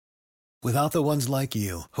Without the ones like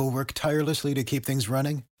you, who work tirelessly to keep things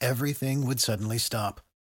running, everything would suddenly stop.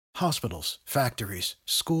 Hospitals, factories,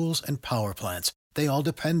 schools, and power plants, they all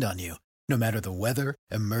depend on you. No matter the weather,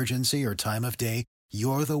 emergency, or time of day,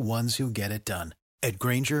 you're the ones who get it done. At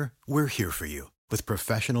Grainger, we're here for you with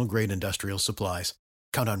professional-grade industrial supplies.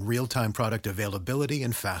 Count on real-time product availability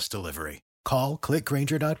and fast delivery. Call, click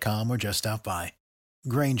Grainger.com, or just stop by.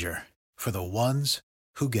 Grainger, for the ones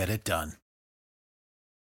who get it done.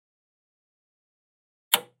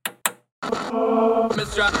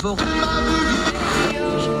 With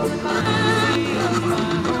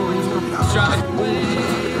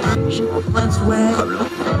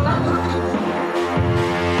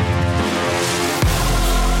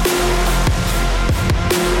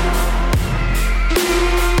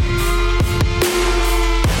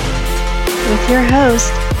your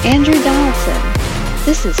host, Andrew Donaldson.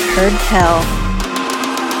 This is Heard Tell.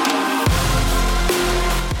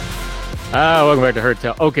 Welcome back to Heard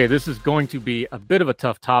Tell. Okay, this is going to be a bit of a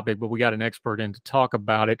tough topic, but we got an expert in to talk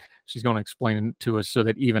about it. She's going to explain it to us so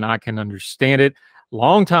that even I can understand it.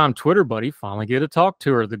 Longtime Twitter buddy, finally get to talk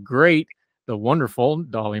to her. The great, the wonderful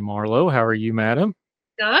Dolly Marlowe. How are you, madam?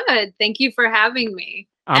 Good. Thank you for having me.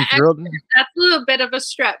 I'm thrilled. That's a little bit of a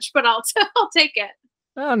stretch, but I'll take it.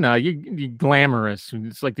 Oh, no, you're glamorous.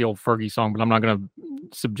 It's like the old Fergie song, but I'm not going to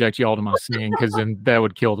subject you all to my singing because then that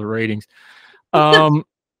would kill the ratings.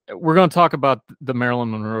 We're going to talk about the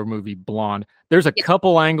Marilyn Monroe movie Blonde. There's a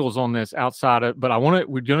couple angles on this outside of, but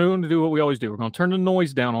we're going to do what we always do. We're going to turn the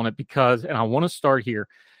noise down on it and I want to start here.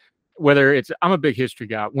 I'm a big history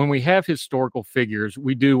guy. When we have historical figures,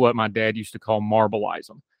 we do what my dad used to call marbleize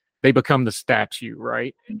them. They become the statue,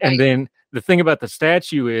 right? And then the thing about the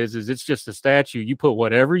statue is it's just a statue. You put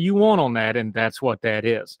whatever you want on that, and that's what that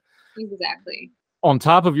is. Exactly. On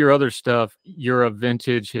top of your other stuff, you're a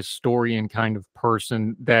vintage historian kind of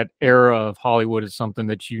person. That era of Hollywood is something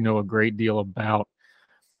that you know a great deal about.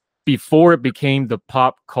 Before it became the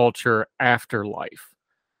pop culture afterlife,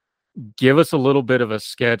 give us a little bit of a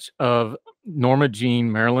sketch of Norma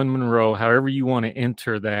Jean, Marilyn Monroe, however you want to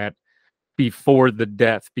enter that before the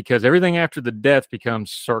death, because everything after the death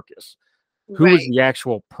becomes circus. Who is the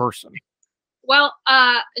actual person? Well,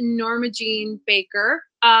 Norma Jean Baker.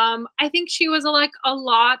 I think she was like a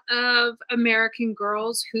lot of American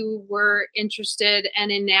girls who were interested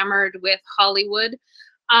and enamored with Hollywood.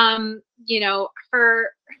 Her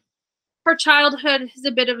childhood is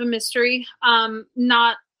a bit of a mystery.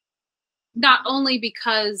 Not only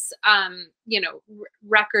because,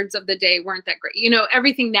 records of the day weren't that great.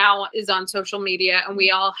 Everything now is on social media and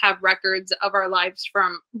we all have records of our lives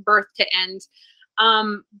from birth to end.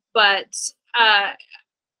 But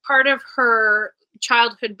part of her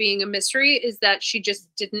childhood being a mystery is that she just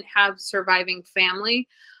didn't have surviving family.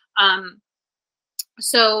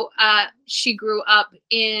 So she grew up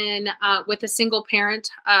with a single parent.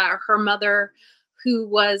 Her mother, who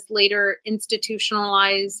was later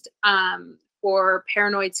institutionalized for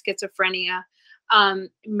paranoid schizophrenia.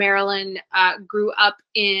 Marilyn grew up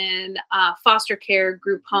in foster care,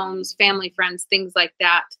 group homes, family friends, things like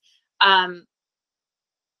that.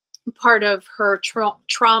 Part of her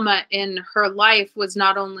trauma in her life was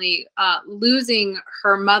not only losing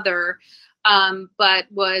her mother, but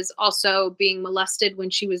was also being molested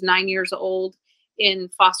when she was 9 years old in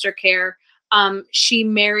foster care. She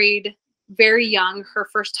married very young, her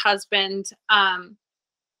first husband,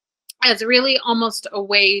 as really almost a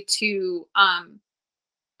way to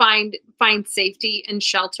find safety and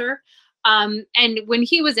shelter. And when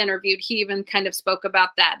he was interviewed, he even kind of spoke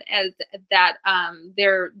about that as that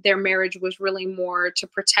their marriage was really more to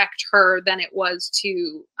protect her than it was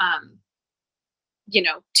to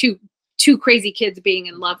two crazy kids being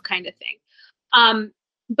in love kind of thing.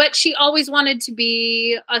 But she always wanted to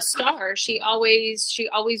be a star. She always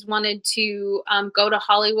wanted to go to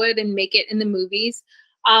Hollywood and make it in the movies.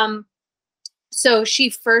 So she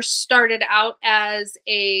first started out as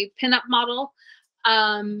a pinup model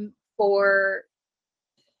for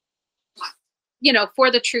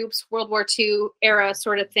the troops, World War II era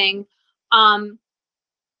sort of thing.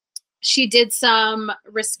 She did some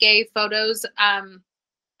risque photos.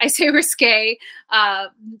 I say risque,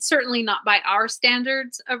 certainly not by our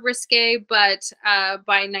standards of risque, but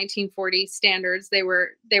by 1940 standards, they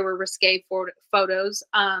were risque photos.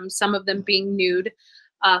 Some of them being nude,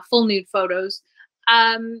 full nude photos.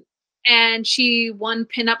 And she won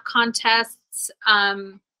pinup contests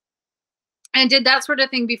and did that sort of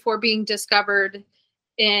thing before being discovered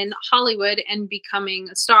in Hollywood and becoming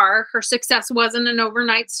a star. Her success wasn't an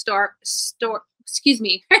overnight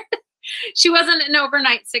She wasn't an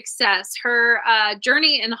overnight success. Her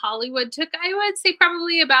journey in Hollywood took, I would say,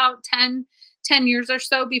 probably about 10 years or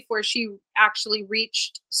so before she actually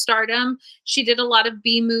reached stardom. She did a lot of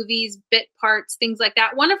B movies, bit parts, things like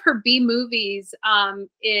that. One of her B movies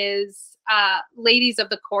is Ladies of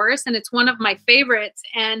the Chorus, and it's one of my favorites.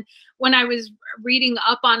 And when I was reading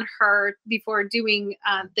up on her before doing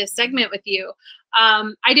this segment with you,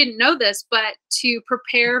 I didn't know this, but to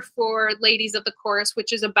prepare for Ladies of the Chorus,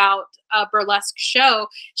 which is about a burlesque show,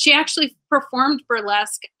 she actually performed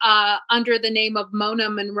burlesque under the name of Mona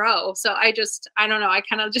Monroe. So I don't know, I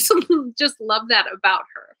kind of just love that about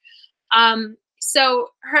her. So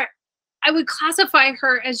I would classify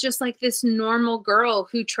her as just like this normal girl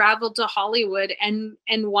who traveled to Hollywood and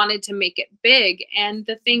wanted to make it big. And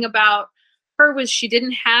the thing about her was she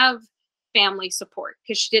didn't have family support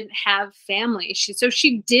because she didn't have family. So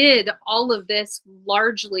she did all of this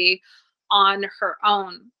largely on her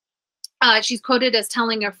own. She's quoted as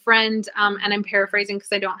telling a friend, and I'm paraphrasing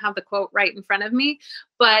because I don't have the quote right in front of me,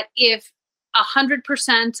 but if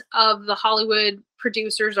 100% of the Hollywood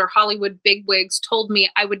producers or Hollywood bigwigs told me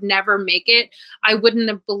I would never make it, I wouldn't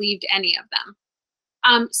have believed any of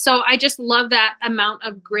them. So I just love that amount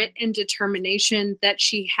of grit and determination that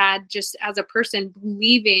she had just as a person,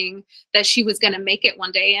 believing that she was going to make it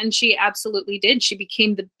one day. And she absolutely did. She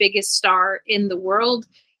became the biggest star in the world.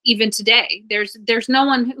 Even today, there's no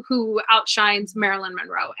one who outshines Marilyn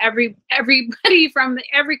Monroe. Everybody from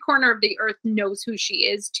every corner of the earth knows who she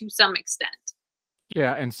is to some extent.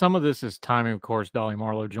 Yeah, and some of this is timing, of course. Dolly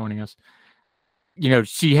Marlowe joining us. You know,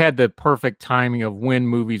 she had the perfect timing of when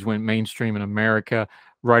movies went mainstream in America,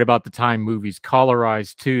 right about the time movies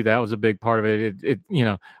colorized too. That was a big part of it. It you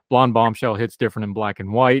know, Blonde Bombshell hits different in black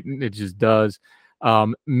and white, and it just does.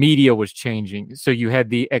 Media was changing. So you had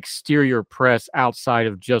the exterior press outside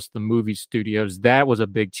of just the movie studios. That was a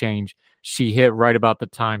big change. She hit right about the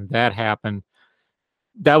time that happened.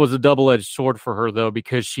 That was a double-edged sword for her, though,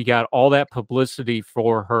 because she got all that publicity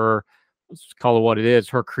for her, let's call it what it is,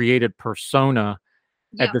 her created persona.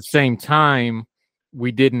 Yeah. At the same time,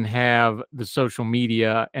 we didn't have the social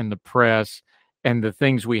media and the press and the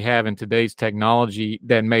things we have in today's technology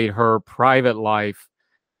that made her private life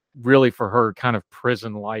really, for her, kind of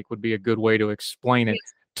prison-like would be a good way to explain it.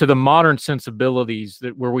 Yes. To the modern sensibilities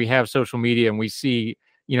that where we have social media and we see,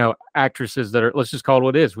 you know, actresses that are, let's just call it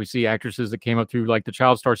what it is. We see actresses that came up through like the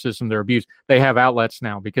child star system, they're abused. They have outlets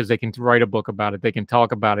now because they can write a book about it. They can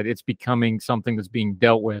talk about it. It's becoming something that's being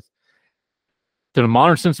dealt with. To the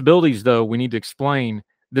modern sensibilities, though, we need to explain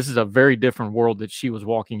this is a very different world that she was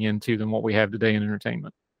walking into than what we have today in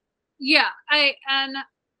entertainment. Yeah,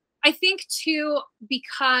 I think too,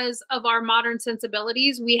 because of our modern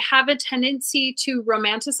sensibilities, we have a tendency to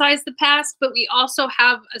romanticize the past, but we also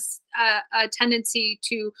have a tendency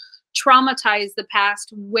to traumatize the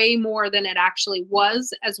past way more than it actually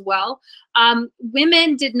was as well.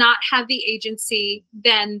 Women did not have the agency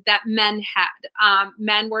then that men had.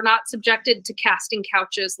 Men were not subjected to casting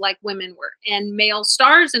couches like women were, and male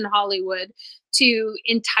stars in Hollywood to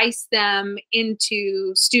entice them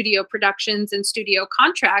into studio productions and studio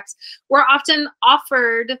contracts were often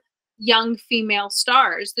offered young female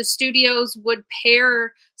stars. The studios would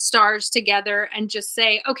pair stars together and just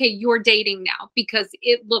say, okay, you're dating now because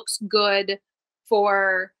it looks good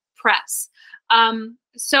for press.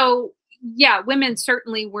 So yeah, women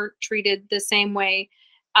certainly weren't treated the same way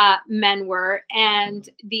men were, and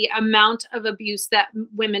the amount of abuse that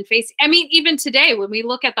women face. I mean, even today, when we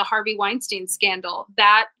look at the Harvey Weinstein scandal,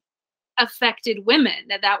 that affected women.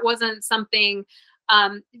 That wasn't something,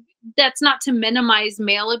 that's not to minimize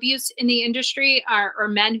male abuse in the industry or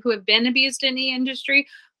men who have been abused in the industry,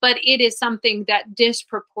 but it is something that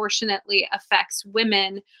disproportionately affects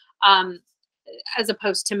women as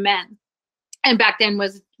opposed to men. And back then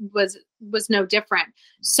was no different.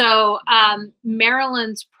 So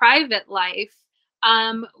Marilyn's private life,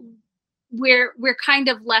 we're kind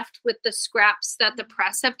of left with the scraps that the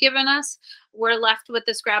press have given us. We're left with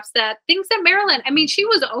the scraps that things that Marilyn, I mean, she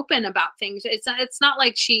was open about things. It's not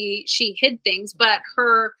like she hid things, but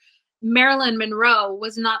Marilyn Monroe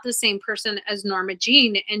was not the same person as Norma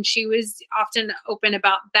Jean. And she was often open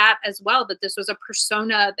about that as well, that this was a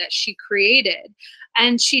persona that she created.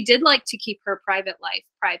 And she did like to keep her private life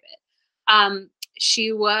private.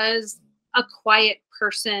 She was a quiet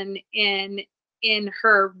person in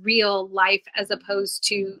her real life, as opposed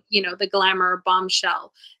to, you know, the glamour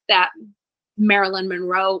bombshell that Marilyn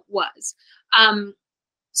Monroe was.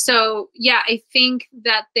 So yeah, I think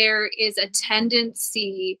that there is a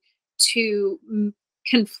tendency to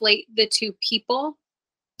conflate the two people.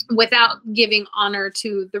 without giving honor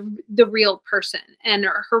to the real person and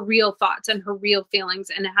her real thoughts and her real feelings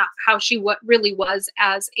and how she really was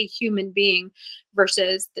as a human being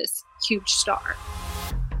versus this huge star.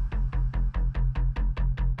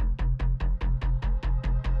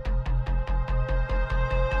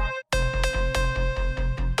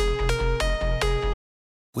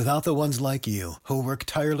 Without the ones like you, who work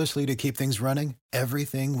tirelessly to keep things running,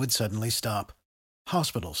 everything would suddenly stop.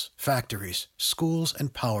 Hospitals, factories, schools,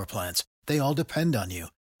 and power plants, they all depend on you.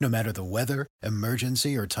 No matter the weather,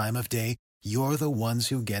 emergency, or time of day, you're the ones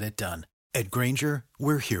who get it done. At Grainger,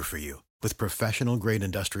 we're here for you with professional-grade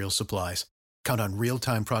industrial supplies. Count on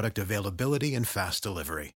real-time product availability and fast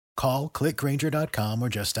delivery. Call, click Grainger.com, or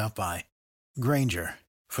just stop by. Grainger,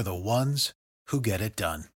 for the ones who get it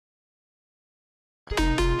done.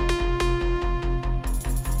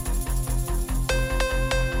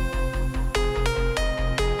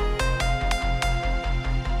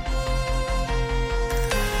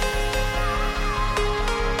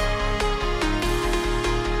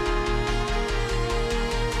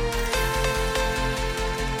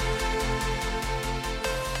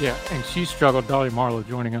 Yeah, and she struggled, Dolly Marlowe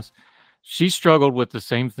joining us. She struggled with the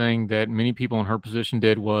same thing that many people in her position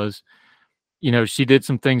did was, she did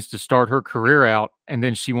some things to start her career out, and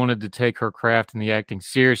then she wanted to take her craft and the acting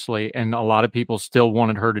seriously. And a lot of people still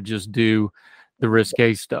wanted her to just do the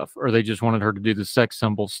risque stuff, or they just wanted her to do the sex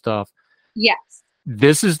symbol stuff. Yes.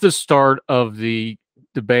 This is the start of the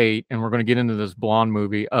debate, and we're going to get into this Blonde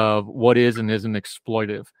movie of what is and isn't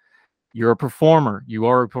exploitive. You're a performer. You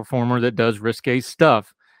are a performer that does risque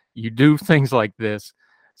stuff. You do things like this.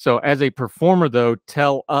 So as a performer, though,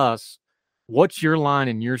 tell us, what's your line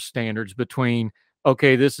and your standards between,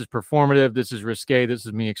 okay, this is performative, this is risque, this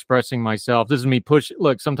is me expressing myself, this is me push.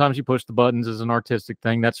 Look, sometimes you push the buttons as an artistic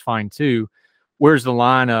thing. That's fine, too. Where's the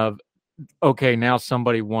line of, okay, now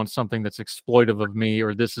somebody wants something that's exploitive of me,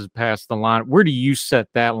 or this is past the line? Where do you set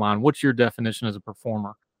that line? What's your definition as a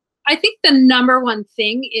performer? I think the number one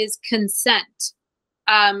thing is consent.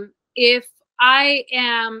 If I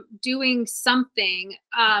am doing something,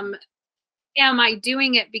 am I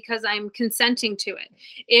doing it because I'm consenting to it?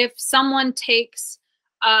 If someone takes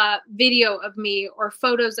a video of me or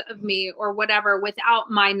photos of me or whatever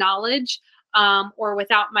without my knowledge or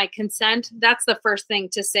without my consent, that's the first thing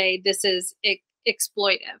to say this is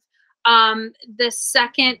exploitive. The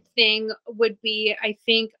second thing would be, I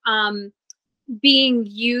think, being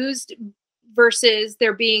used versus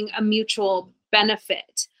there being a mutual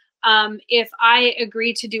benefit. If I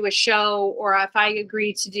agree to do a show, or if I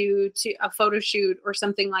agree to do a photo shoot or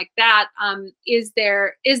something like that, is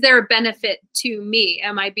there a benefit to me?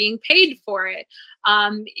 Am I being paid for it?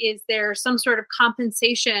 Is there some sort of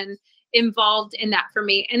compensation involved in that for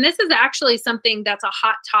me? And this is actually something that's a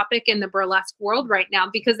hot topic in the burlesque world right now,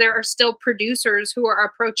 because there are still producers who are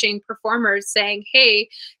approaching performers saying, hey,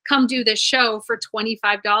 come do this show for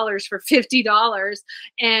 $25, for $50,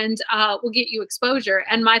 and we'll get you exposure.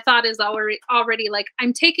 And my thought is already like,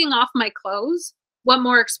 I'm taking off my clothes. What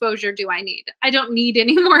more exposure do I need? I don't need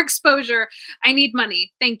any more exposure. I need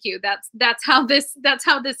money. Thank you. That's how this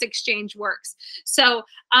exchange works. So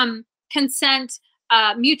consent,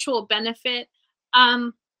 mutual benefit.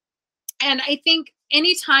 And I think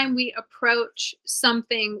anytime we approach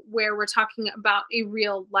something where we're talking about a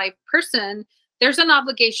real life person, there's an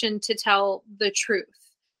obligation to tell the truth.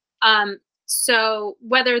 So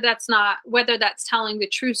whether that's telling the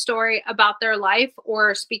true story about their life,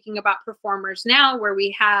 or speaking about performers now, where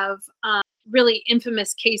we have really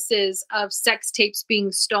infamous cases of sex tapes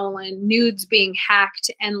being stolen, nudes being hacked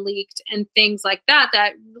and leaked, and things like that,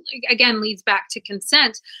 that again leads back to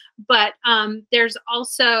consent. But there's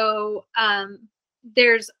also an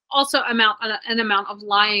amount of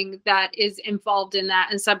lying that is involved in that,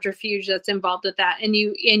 and subterfuge that's involved with that. And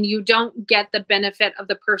you don't get the benefit of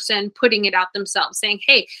the person putting it out themselves, saying,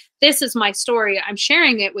 hey, this is my story, I'm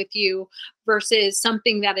sharing it with you, versus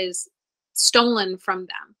something that is stolen from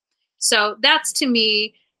them. So that's, to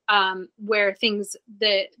me, where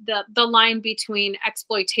the line between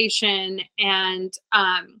exploitation and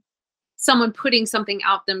someone putting something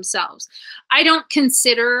out themselves. I don't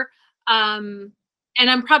consider, and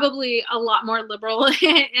I'm probably a lot more liberal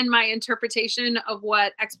in my interpretation of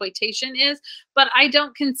what exploitation is, but I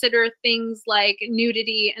don't consider things like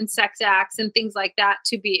nudity and sex acts and things like that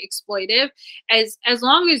to be exploitive. As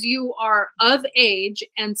long as you are of age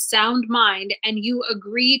and sound mind, and you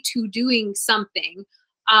agree to doing something,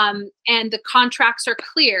 and the contracts are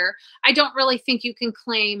clear, I don't really think you can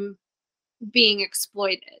claim being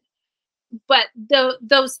exploited.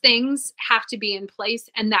 those things have to be in place,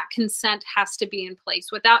 and that consent has to be in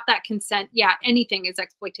place. Without that consent, yeah, anything is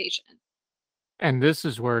exploitation. And this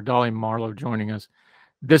is where Dolly Marlowe joining us.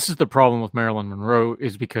 This is the problem with Marilyn Monroe,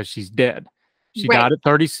 is because she's dead. She Right. died at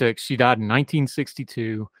 36. She died in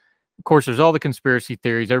 1962. Of course, there's all the conspiracy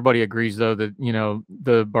theories. Everybody agrees, though, that, you know,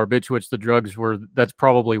 the barbiturates, the drugs that's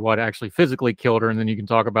probably what actually physically killed her. And then you can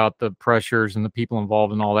talk about the pressures and the people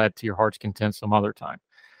involved and all that to your heart's content some other time.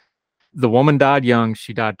 The woman died young.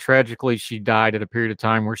 She died tragically. She died at a period of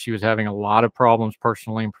time where she was having a lot of problems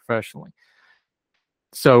personally and professionally.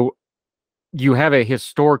 So you have a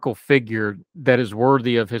historical figure that is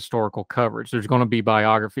worthy of historical coverage. There's going to be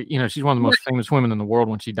biography. You know, she's one of the most famous women in the world.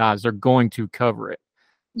 When she dies, they're going to cover it.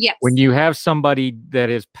 Yes. When you have somebody that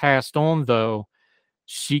is passed on, though,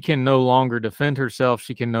 she can no longer defend herself.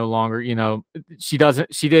 She can no longer, you know, she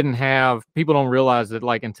didn't have, people don't realize that,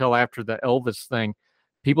 like, until after the Elvis thing,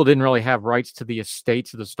 people didn't really have rights to the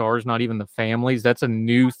estates of the stars, not even the families. That's a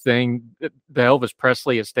new thing. The Elvis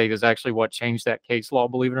Presley estate is actually what changed that case law,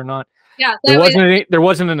 believe it or not. Yeah. There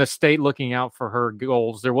wasn't an estate looking out for her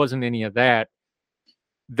goals. There wasn't any of that.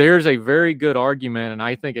 There's a very good argument, and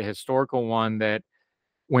I think a historical one, that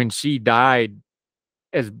when she died,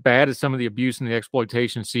 as bad as some of the abuse and the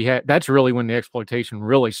exploitation she had, that's really when the exploitation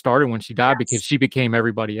really started, when she died, because she became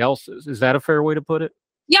everybody else's. Is that a fair way to put it?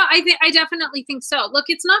 Yeah, I definitely think so. Look,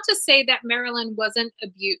 it's not to say that Marilyn wasn't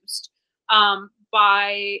abused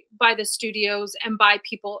by the studios and by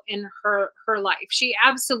people in her life. She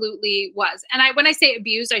absolutely was. And when I say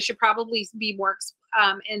abused, I should probably be more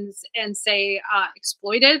and say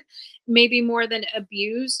exploited, maybe more than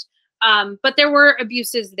abused. But there were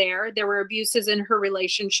abuses there. There were abuses in her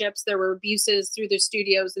relationships. There were abuses through the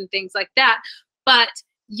studios and things like that. But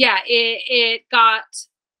yeah, it got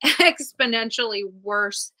exponentially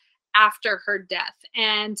worse after her death.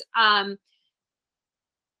 And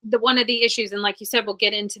one of the issues, and like you said, we'll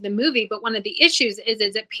get into the movie, but one of the issues is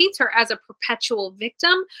it paints her as a perpetual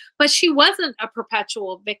victim, but she wasn't a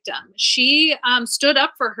perpetual victim. She stood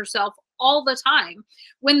up for herself all the time.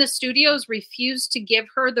 When the studios refused to give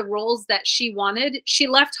her the roles that she wanted, she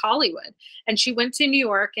left Hollywood and she went to New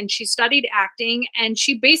York and she studied acting, and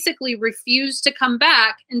she basically refused to come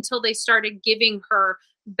back until they started giving her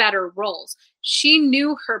better roles. She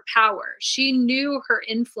knew her power. She knew her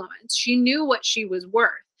influence. She knew what she was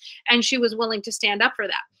worth, and she was willing to stand up for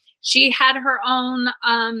that. She had her own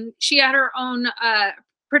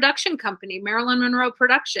production company, Marilyn Monroe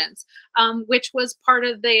Productions, which was part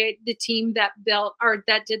of the team that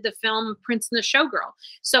did the film Prince and the Showgirl.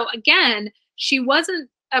 So again, she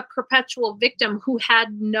wasn't a perpetual victim who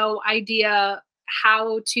had no idea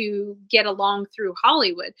how to get along through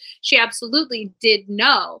Hollywood. She absolutely did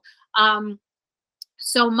know.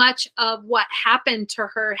 So much of what happened to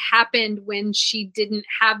her happened when she didn't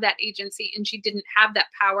have that agency and she didn't have that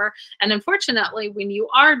power. And unfortunately, when you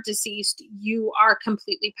are deceased, you are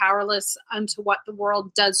completely powerless unto what the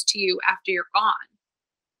world does to you after you're gone.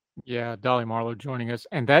 Yeah, Dolly Marlowe joining us.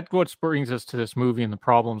 And that's what brings us to this movie and the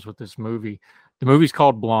problems with this movie. The movie's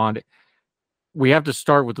called Blonde. We have to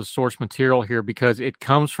start with the source material here because it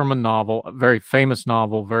comes from a novel, a very famous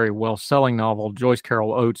novel, very well-selling novel, Joyce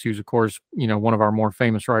Carol Oates, who's, of course, you know, one of our more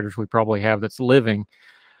famous writers we probably have that's living.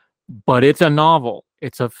 But it's a novel.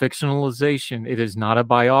 It's a fictionalization. It is not a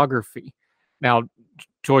biography. Now,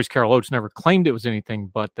 Joyce Carol Oates never claimed it was anything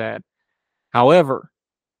but that. However,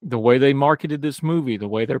 the way they marketed this movie, the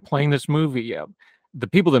way they're playing this movie, the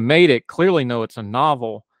people that made it clearly know it's a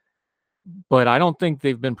novel, but I don't think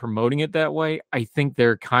they've been promoting it that way. I think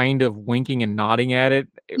they're kind of winking and nodding at it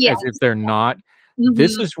as if they're not. Mm-hmm.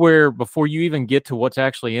 This is where, before you even get to what's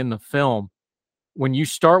actually in the film, when you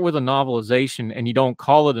start with a novelization and you don't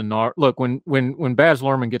call it a look, when Baz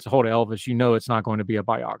Luhrmann gets a hold of Elvis, you know it's not going to be a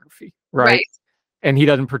biography, right? And he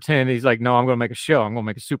doesn't pretend. He's like, no, I'm going to make a show. I'm going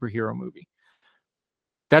to make a superhero movie.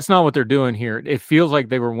 That's not what they're doing here. It feels like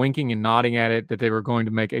they were winking and nodding at it, that they were going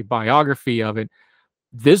to make a biography of it.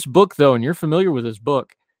 This book, though, and you're familiar with this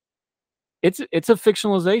book, it's a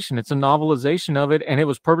fictionalization. It's a novelization of it, and it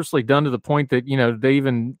was purposely done to the point that, you know, they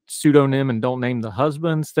even pseudonym and don't name the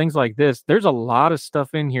husbands, things like this. There's a lot of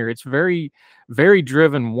stuff in here. It's very, very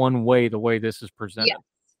driven one way, the way this is presented.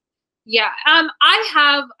 Yeah.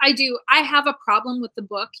 I have a problem with the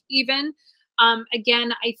book even.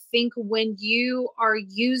 Again, I think when you are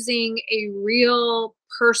using a real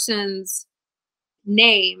person's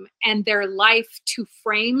name and their life to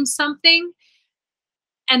frame something,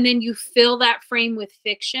 and then you fill that frame with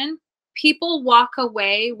fiction, people walk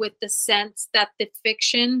away with the sense that the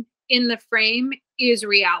fiction in the frame is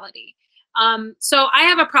reality. So I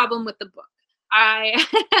have a problem with the book. I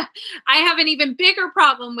I have an even bigger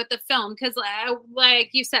problem with the film because, like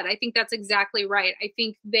you said, I think that's exactly right. I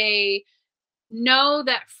think they know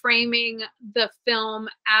that framing the film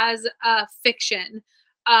as a fiction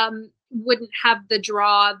wouldn't have the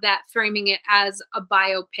draw that framing it as a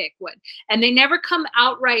biopic would. And they never come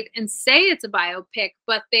outright and say it's a biopic,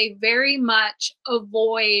 but they very much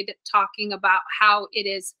avoid talking about how it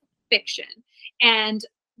is fiction. And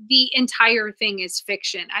the entire thing is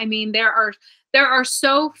fiction. I mean, there are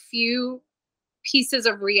so few pieces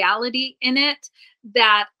of reality in it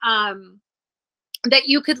that that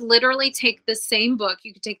you could literally take the same book,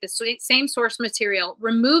 you could take the same source material,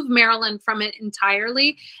 remove Marilyn from it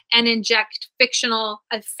entirely, and inject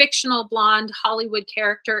a fictional blonde Hollywood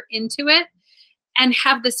character into it, and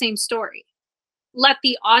have the same story. Let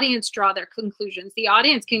the audience draw their conclusions. The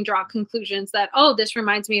audience can draw conclusions that, oh, this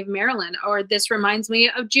reminds me of Marilyn, or this reminds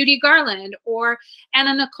me of Judy Garland, or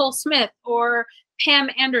Anna Nicole Smith, or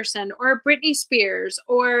Pam Anderson, or Britney Spears,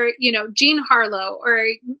 or, Jean Harlow, or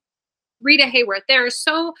Rita Hayworth. There are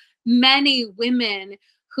so many women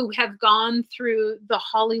who have gone through the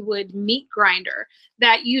Hollywood meat grinder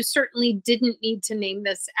that you certainly didn't need to name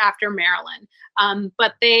this after Marilyn.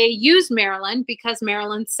 But they use Marilyn because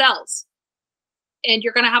Marilyn sells. And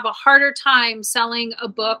you're going to have a harder time selling a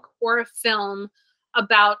book or a film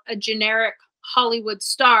about a generic Hollywood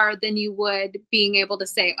star than you would being able to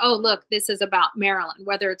say, oh, look, this is about Marilyn.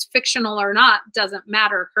 Whether it's fictional or not, doesn't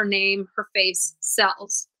matter. Her name, her face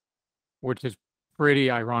sells. Which is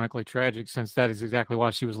pretty ironically tragic, since that is exactly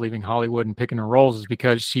why she was leaving Hollywood and picking her roles, is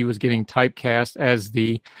because she was getting typecast as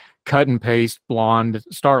the cut and paste blonde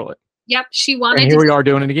starlet. Yep, she wanted. And here we are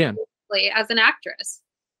doing it again as an actress.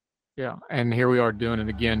 Yeah, and here we are doing it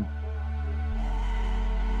again.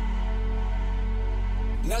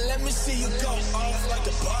 Now let me see you go off like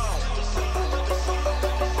a bomb.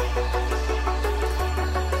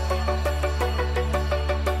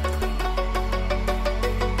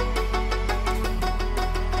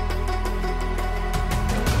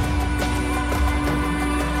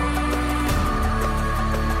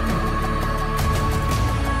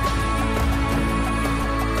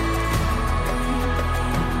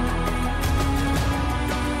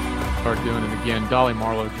 Start doing it again. Dolly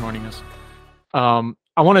Marlowe joining us.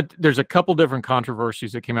 There's a couple different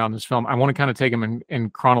controversies that came out in this film. I want to kind of take them in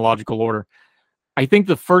chronological order. I think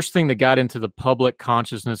the first thing that got into the public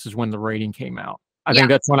consciousness is when the rating came out. I think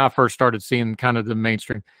that's when I first started seeing kind of the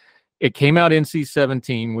mainstream. It came out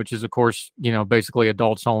NC-17, which is, of course, basically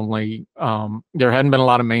adults only. There hadn't been a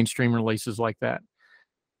lot of mainstream releases like that,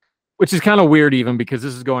 which is kind of weird even because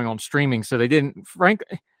this is going on streaming. So they didn't,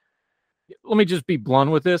 let me just be blunt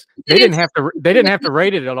with this. They didn't have to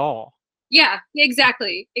rate it at all. Yeah,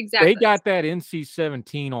 exactly. They got that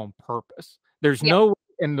NC-17 on purpose. There's no,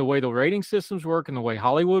 in the way the rating systems work and the way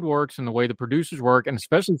Hollywood works and the way the producers work, and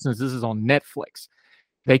especially since this is on Netflix,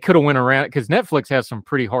 they could have went around, because Netflix has some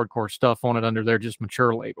pretty hardcore stuff on it under their just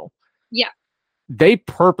mature label. Yeah. They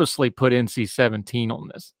purposely put NC-17 on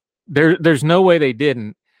this. There's no way they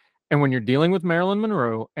didn't. And when you're dealing with Marilyn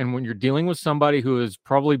Monroe, and when you're dealing with somebody who has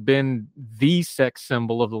probably been the sex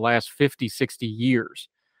symbol of the last 50, 60 years,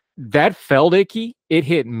 that felt icky. It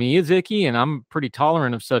hit me as icky, and I'm pretty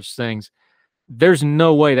tolerant of such things. There's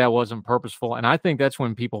no way that wasn't purposeful. And I think that's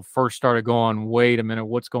when people first started going, wait a minute,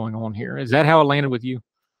 what's going on here? Is that how it landed with you?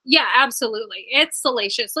 Yeah, absolutely. It's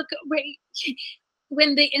salacious. Look,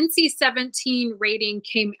 when the NC-17 rating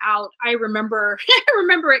came out, I remember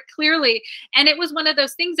it clearly. And it was one of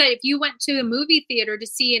those things that if you went to a movie theater to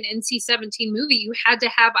see an NC-17 movie, you had to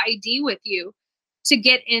have ID with you to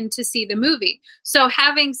get in to see the movie. So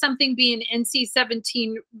having something be an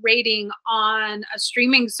NC-17 rating on a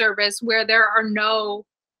streaming service where there are no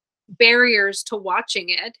barriers to watching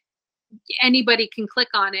it, anybody can click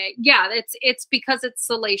on it. Yeah, it's because it's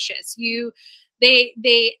salacious.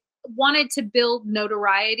 They wanted to build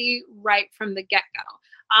notoriety right from the get-go.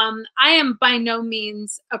 I am by no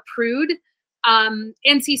means a prude.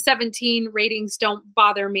 NC-17 ratings don't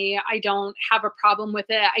bother me. I don't have a problem with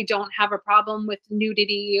it. I don't have a problem with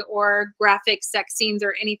nudity or graphic sex scenes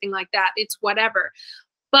or anything like that. It's whatever.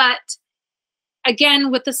 But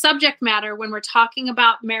again, with the subject matter, when we're talking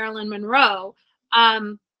about Marilyn Monroe,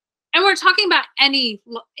 and we're talking about any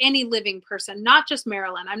living person, not just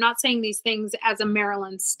Marilyn. I'm not saying these things as a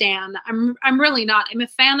Marilyn stan. I'm really not. I'm a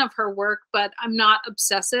fan of her work, but I'm not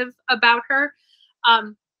obsessive about her.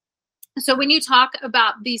 So when you talk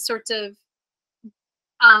about these sorts of,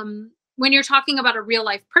 when you're talking about a real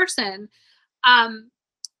life person, and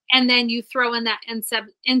then you throw in that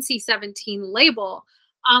NC-17 label,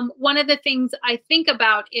 One of the things I think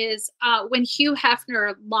about is when Hugh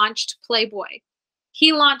Hefner launched Playboy.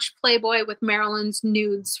 He launched Playboy with Marilyn's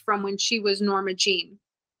nudes from when she was Norma Jean.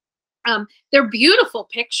 They're beautiful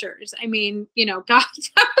pictures. I mean, you know, God,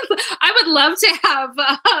 I would love to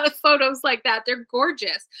have photos like that. They're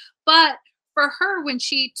gorgeous. But for her, when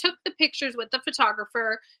she took the pictures with the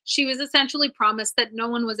photographer, she was essentially promised that no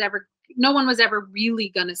one was ever really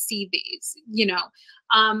going to see these, you know.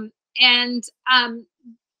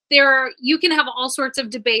 You can have all sorts of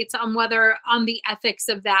debates on the ethics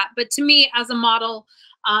of that. But to me, as a model,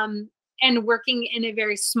 and working in a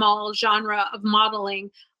very small genre of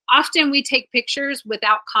modeling, often we take pictures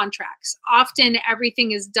without contracts. Often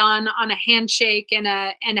everything is done on a handshake and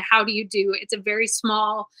a how do you do. It's a very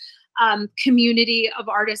small community of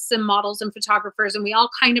artists and models and photographers, and we all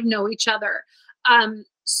kind of know each other.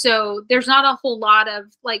 So there's not a whole lot of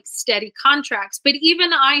like steady contracts, but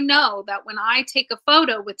even I know that when I take a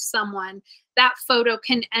photo with someone, that photo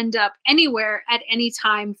can end up anywhere at any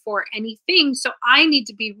time for anything. So I need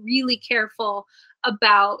to be really careful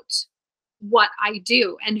about what I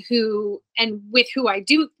do and with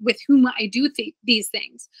whom I do these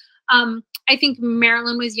things. I think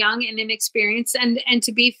Marilyn was young and inexperienced, and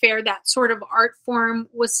to be fair, that sort of art form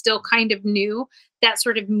was still kind of new. That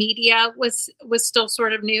sort of media was still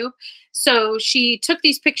sort of new. So she took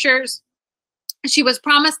these pictures. She was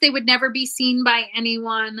promised they would never be seen by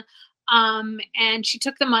anyone. And she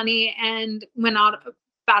took the money and went out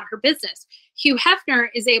about her business. Hugh Hefner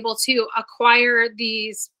is able to acquire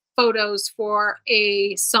these photos for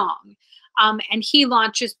a song. And he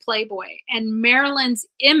launches Playboy. And Marilyn's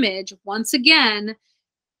image, once again,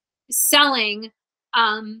 selling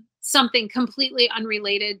something completely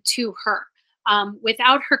unrelated to her.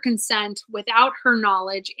 Without her consent, without her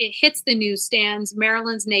knowledge, it hits the newsstands.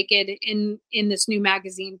 Marilyn's naked in this new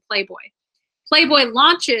magazine, Playboy. Playboy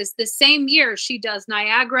launches the same year she does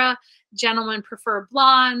Niagara, Gentlemen Prefer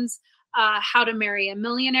Blondes, How to Marry a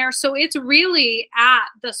Millionaire. So it's really at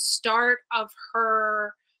the start of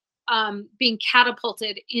her being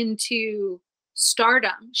catapulted into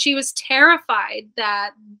stardom. She was terrified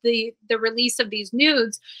that the release of these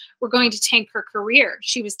nudes were going to tank her career.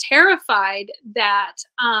 She was terrified that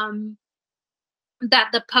that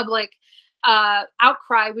the public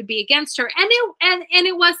outcry would be against her, and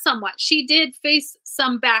it was somewhat. She did face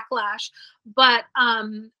some backlash, but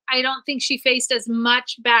I don't think she faced as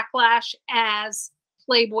much backlash as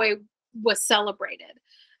Playboy was celebrated.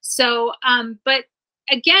 So, but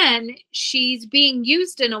again, she's being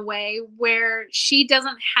used in a way where she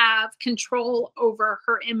doesn't have control over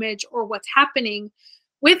her image or what's happening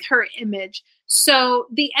with her image. So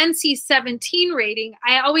the NC-17 rating,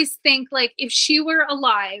 I always think, like, if she were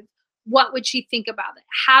alive, what would she think about it?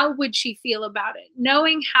 How would she feel about it?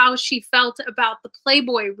 Knowing how she felt about the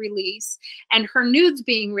Playboy release and her nudes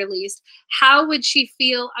being released, how would she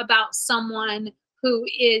feel about someone who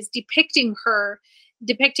is depicting her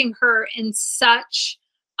in such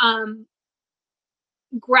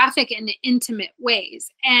graphic and intimate ways?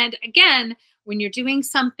 And again, when you're doing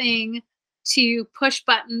something to push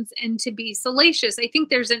buttons and to be salacious, I think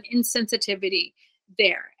there's an insensitivity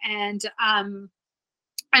there. And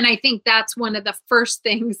I think that's one of the first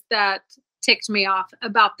things that ticked me off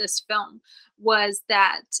about this film, was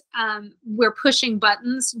that we're pushing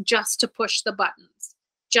buttons just to push the buttons,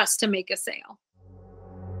 just to make a sale.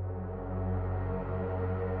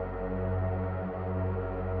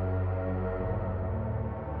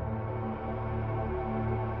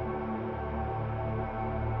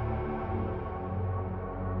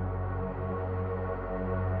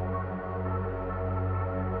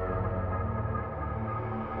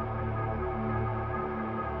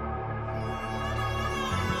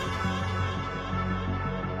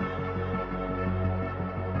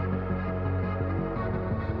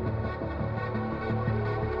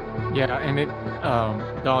 Yeah,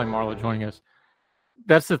 and Dolly Marlowe joining us.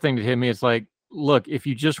 That's the thing that hit me. It's like, look, if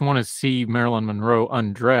you just want to see Marilyn Monroe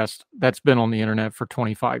undressed, that's been on the internet for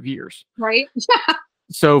 25 years. Right?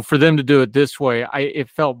 So for them to do it this way, it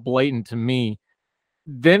felt blatant to me.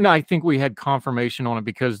 Then I think we had confirmation on it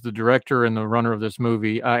because the director and the runner of this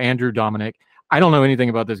movie, Andrew Dominik, I don't know anything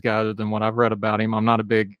about this guy other than what I've read about him. I'm not a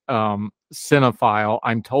big cinephile.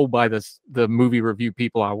 I'm told by the movie review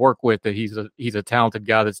people I work with that he's a talented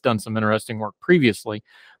guy that's done some interesting work previously,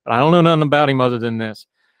 but I don't know nothing about him other than this.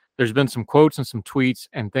 There's been some quotes and some tweets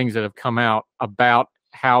and things that have come out about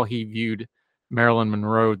how he viewed Marilyn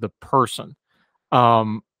Monroe, the person.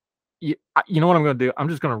 You know what I'm going to do? I'm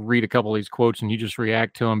just going to read a couple of these quotes and you just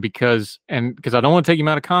react to them because I don't want to take him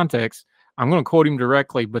out of context. I'm going to quote him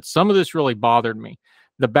directly, but some of this really bothered me.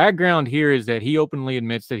 The background here is that he openly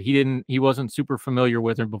admits that he wasn't super familiar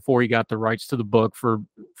with her before he got the rights to the book. For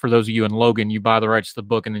those of you in Logan, you buy the rights to the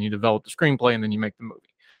book and then you develop the screenplay and then you make the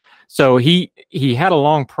movie. So he had a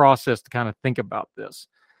long process to kind of think about this.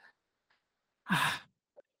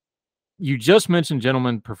 You just mentioned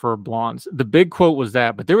gentlemen prefer blondes. The big quote was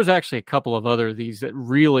that, but there was actually a couple of other of these that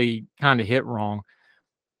really kind of hit wrong.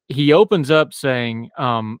 He opens up saying,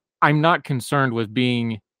 I'm not concerned with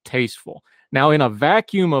being tasteful. Now, in a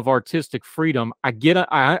vacuum of artistic freedom, I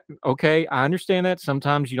understand that.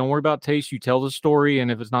 Sometimes you don't worry about taste. You tell the story,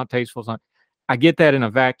 and if it's not tasteful, it's not. I get that in a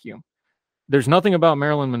vacuum. There's nothing about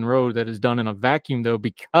Marilyn Monroe that is done in a vacuum, though,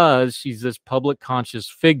 because she's this public conscious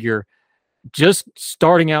figure. Just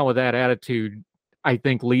starting out with that attitude, I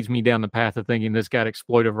think, leads me down the path of thinking this got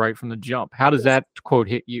exploitive right from the jump. How does that quote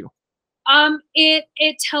hit you?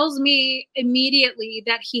 It tells me immediately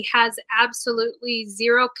that he has absolutely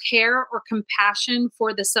zero care or compassion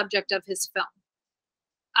for the subject of his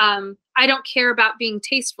film. I don't care about being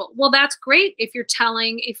tasteful. Well, that's great if you're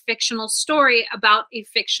telling a fictional story about a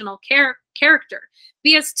fictional character.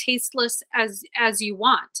 Be as tasteless as you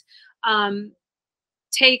want.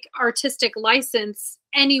 Take artistic license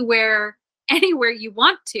anywhere you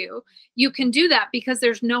want to. You can do that because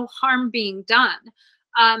there's no harm being done.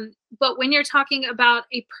 But when you're talking about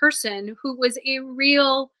a person who was a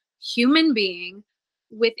real human being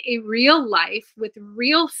with a real life, with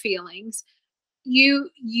real feelings, you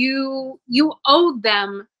owe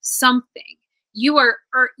them something. You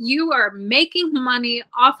are making money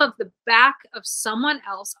off of the back of someone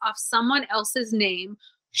else, off someone else's name.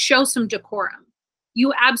 Show some decorum.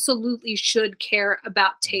 You absolutely should care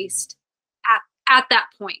about taste at that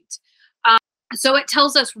point. So it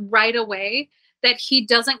tells us right away that he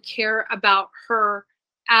doesn't care about her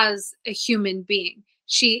as a human being.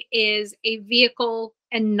 She is a vehicle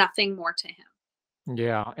and nothing more to him.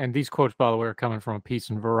 Yeah, and these quotes, by the way, are coming from a piece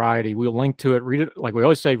in Variety. We'll link to it. Read it. Like we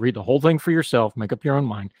always say, read the whole thing for yourself. Make up your own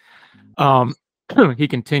mind. He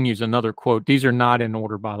continues another quote. These are not in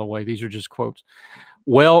order, by the way. These are just quotes.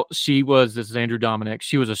 Well, this is Andrew Dominic,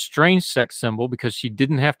 she was a strange sex symbol because she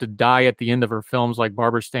didn't have to die at the end of her films like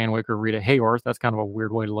Barbara Stanwyck or Rita Hayworth. That's kind of a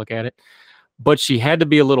weird way to look at it. But she had to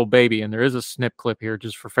be a little baby, and there is a snip clip here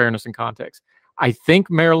just for fairness and context. I think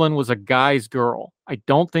Marilyn was a guy's girl. I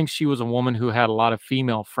don't think she was a woman who had a lot of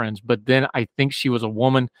female friends, but then I think she was a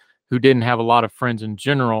woman who didn't have a lot of friends in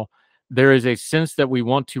general. There is a sense that we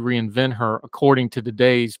want to reinvent her according to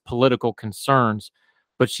today's political concerns,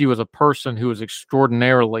 but she was a person who was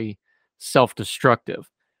extraordinarily self-destructive.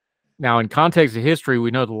 Now, in context of history,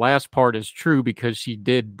 we know the last part is true because she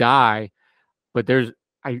did die, but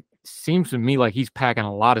seems to me like he's packing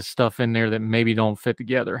a lot of stuff in there that maybe don't fit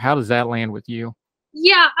together. How does that land with you?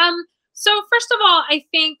 Yeah. So first of all, I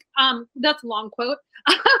think that's a long quote.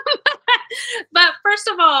 But first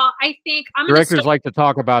of all, I think directors like to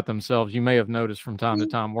talk about themselves. You may have noticed from time to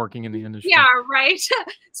time working in the industry. Yeah, right. So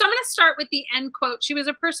I'm going to start with the end quote. She was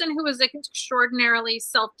a person who was extraordinarily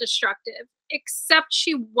self-destructive, except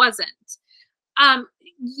she wasn't.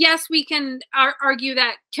 Yes, we can argue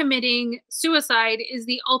that committing suicide is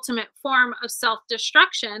the ultimate form of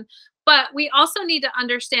self-destruction, but we also need to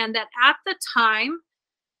understand that at the time,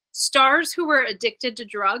 stars who were addicted to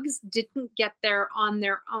drugs didn't get there on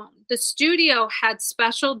their own. The studio had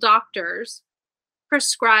special doctors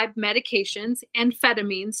prescribe medications,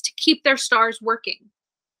 amphetamines, to keep their stars working.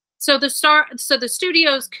 So the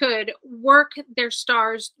studios could work their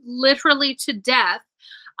stars literally to death.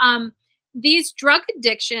 These drug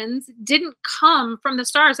addictions didn't come from the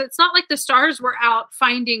stars. It's not like the stars were out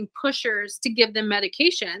finding pushers to give them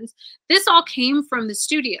medications. This all came from the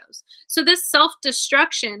studios. So this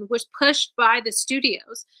self-destruction was pushed by the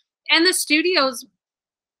studios. And the studios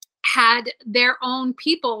had their own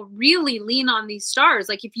people really lean on these stars.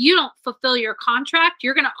 Like, if you don't fulfill your contract,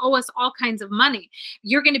 you're going to owe us all kinds of money.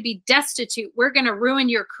 You're going to be destitute. We're going to ruin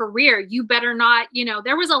your career. You better not,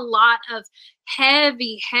 there was a lot of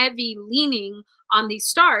heavy leaning on these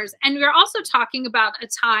stars. And we're also talking about a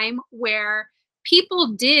time where people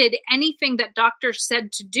did anything that doctors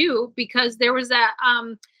said to do because there was a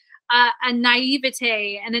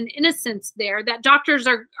naivete and an innocence there that doctors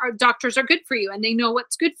are good for you and they know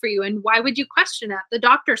what's good for you. And why would you question that? The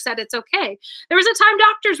doctor said it's okay. There was a time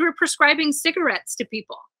doctors were prescribing cigarettes to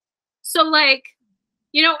people. So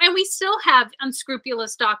and we still have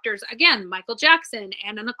unscrupulous doctors. Again, Michael Jackson,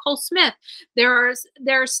 Anna Nicole Smith. There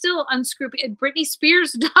are still unscrupulous Britney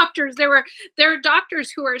Spears doctors. There are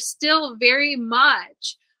doctors who are still very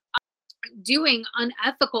much doing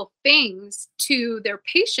unethical things to their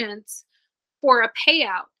patients for a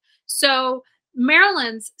payout. So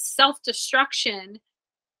Marilyn's self-destruction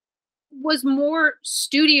was more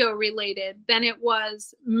studio related than it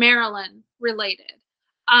was Marilyn related.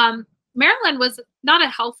 Marilyn was not a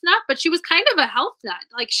health nut, but she was kind of a health nut.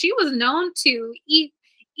 Like, she was known to eat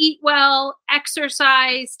well,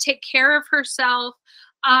 exercise, take care of herself.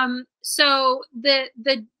 So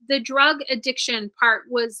the drug addiction part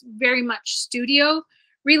was very much studio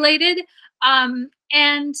related.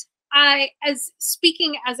 And as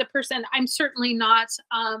speaking as a person, I'm certainly not,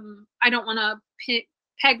 I don't want to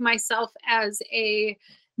peg myself as a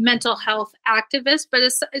mental health activist, but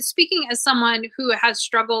as speaking as someone who has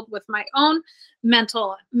struggled with my own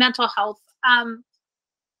mental health,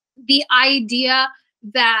 the idea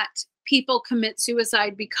that people commit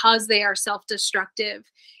suicide because they are self-destructive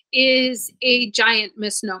is a giant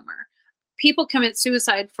misnomer. People commit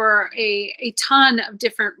suicide for a ton of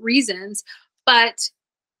different reasons, but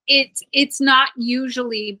it's not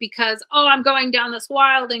usually because, oh, I'm going down this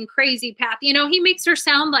wild and crazy path. You know, he makes her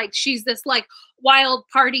sound like she's this like wild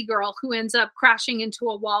party girl who ends up crashing into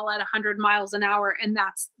a wall at 100 miles an hour, and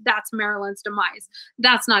that's Marilyn's demise.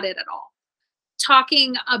 That's not it at all.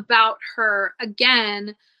 Talking about her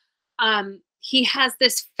again, he has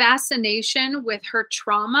this fascination with her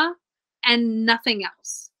trauma and nothing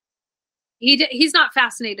else. He's not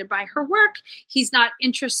fascinated by her work. He's not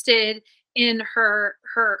interested in her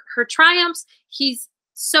triumphs. He's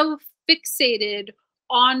so fixated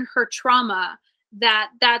on her trauma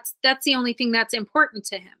that's the only thing that's important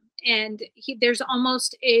to him. And there's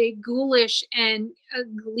almost a ghoulish and a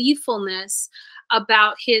gleefulness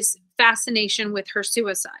about his fascination with her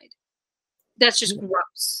suicide. That's just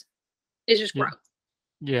gross. It's just gross.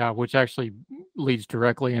 Yeah, which actually leads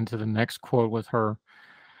directly into the next quote with her.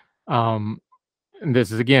 And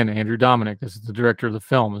this is, again, Andrew Dominik. This is the director of the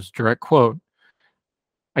film. This direct quote.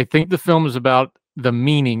 I think the film is about the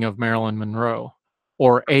meaning of Marilyn Monroe,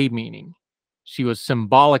 or a meaning. She was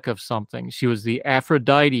symbolic of something. She was the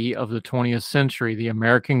Aphrodite of the 20th century, the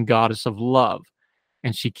American goddess of love.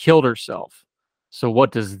 And she killed herself. So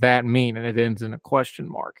what does that mean? And it ends in a question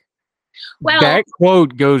mark. Well, that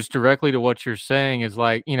quote goes directly to what you're saying, is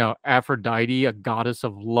like, you know, Aphrodite, a goddess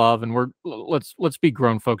of love. And let's be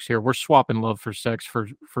grown folks here. We're swapping love for sex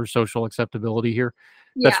for social acceptability here.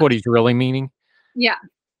 That's what he's really meaning. Yeah.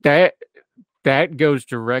 That goes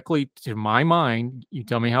directly to my mind. You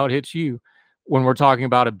tell me how it hits you. When we're talking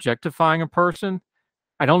about objectifying a person,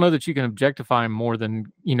 I don't know that you can objectify them more than,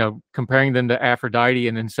 you know, comparing them to Aphrodite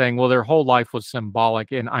and then saying, well, their whole life was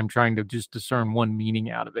symbolic and I'm trying to just discern one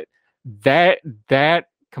meaning out of it. That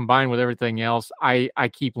combined with everything else, I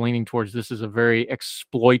keep leaning towards this is a very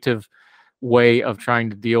exploitive way of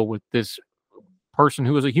trying to deal with this person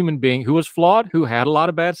who was a human being, who was flawed, who had a lot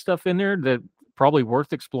of bad stuff in there that probably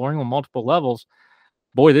worth exploring on multiple levels.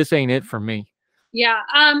 Boy, this ain't it for me. Yeah.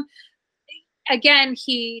 Again,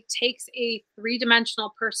 he takes a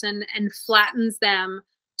three-dimensional person and flattens them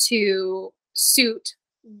to suit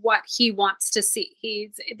what he wants to see.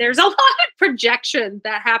 There's a lot of projection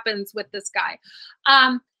that happens with this guy.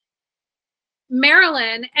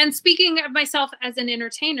 Marilyn, and speaking of myself as an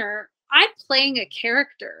entertainer, I'm playing a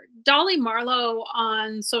character. Dolly Marlowe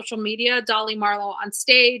on social media, Dolly Marlowe on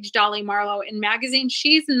stage, Dolly Marlowe in magazines.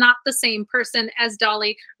 She's not the same person as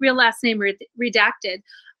Dolly, real last name redacted.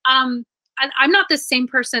 I'm not the same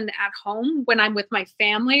person at home when I'm with my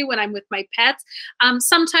family, when I'm with my pets.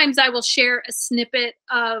 Sometimes I will share a snippet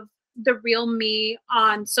of the real me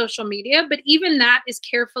on social media, but even that is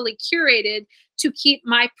carefully curated to keep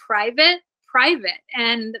my private,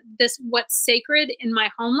 and this what's sacred in my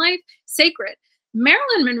home life sacred.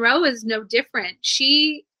 Marilyn Monroe is no different.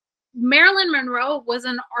 Marilyn Monroe was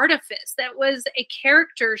an artifice. That was a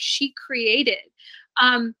character she created.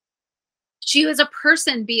 She was a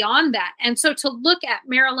person beyond that. And so to look at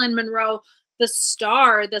Marilyn Monroe, the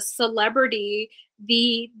star, the celebrity,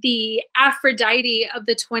 the Aphrodite of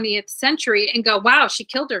the 20th century, and go, wow, she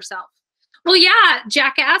killed herself. Well, yeah,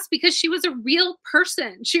 jackass, because she was a real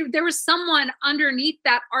person. There was someone underneath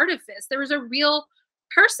that artifice. There was a real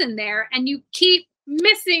person there, and you keep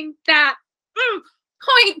missing that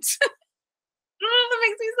point. That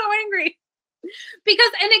makes me so angry.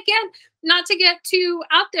 Because, and again, not to get too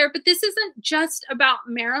out there, but this isn't just about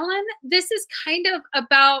Marilyn. This is kind of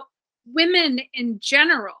about women in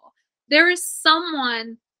general. There is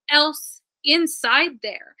someone else inside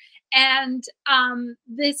there. And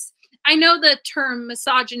I know the term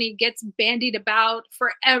misogyny gets bandied about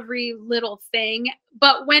for every little thing,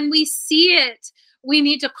 but when we see it, we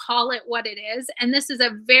need to call it what it is. And this is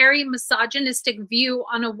a very misogynistic view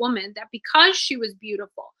on a woman, that because she was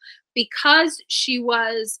beautiful, because she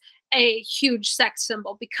was a huge sex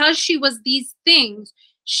symbol, because she was these things,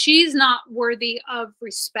 she's not worthy of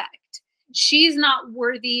respect. She's not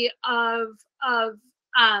worthy of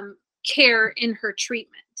care in her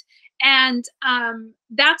treatment. And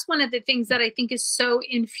that's one of the things that I think is so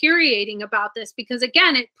infuriating about this, because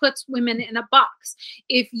again, it puts women in a box.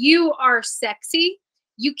 If you are sexy,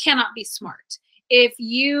 you cannot be smart. If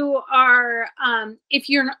you are, if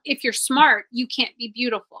you're smart, you can't be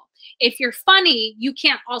beautiful. If you're funny, you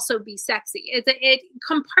can't also be sexy. It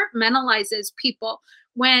compartmentalizes people.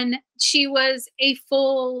 When she was a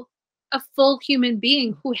full human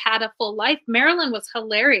being who had a full life, Marilyn was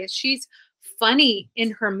hilarious. She's funny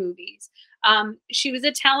in her movies. She was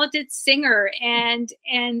a talented singer and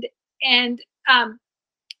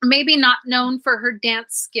maybe not known for her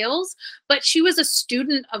dance skills, but she was a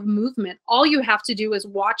student of movement. All you have to do is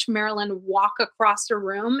watch Marilyn walk across a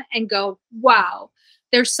room and go, wow,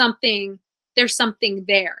 there's something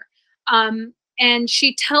there. And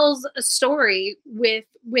she tells a story with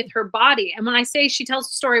her body. And when I say she tells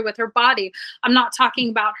a story with her body, I'm not talking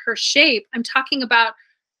about her shape. I'm talking about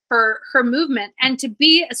her movement. And to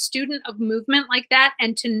be a student of movement like that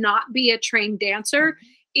and to not be a trained dancer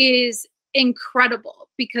is incredible,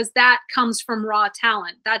 because that comes from raw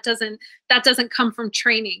talent. That doesn't come from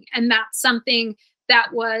training. And that's something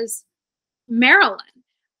that was Marilyn.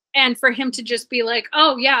 And for him to just be like,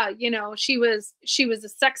 oh yeah, she was a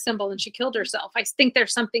sex symbol and she killed herself, I think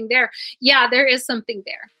there's something there. Yeah, there is something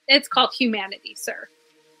there. It's called humanity, sir.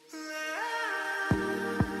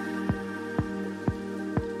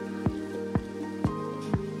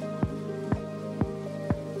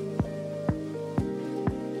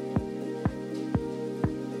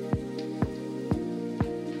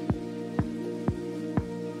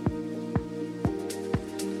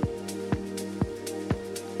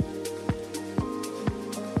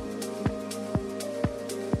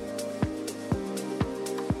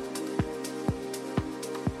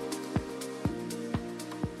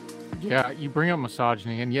 Yeah, you bring up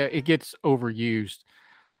misogyny, and yeah, it gets overused.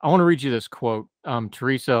 I want to read you this quote.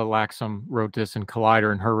 Teresa Laxam wrote this in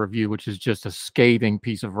Collider in her review, which is just a scathing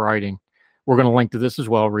piece of writing. We're going to link to this as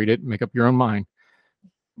well. Read it, make up your own mind.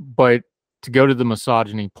 But to go to the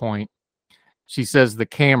misogyny point, she says the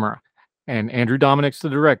camera, and Andrew Dominik's the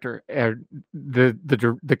director.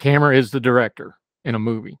 The camera is the director in a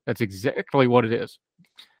movie. That's exactly what it is.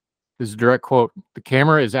 This is a direct quote. The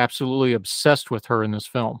camera is absolutely obsessed with her in this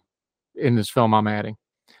film. In this film, I'm adding,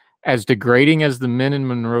 as degrading as the men in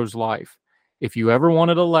Monroe's life, if you ever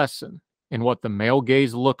wanted a lesson in what the male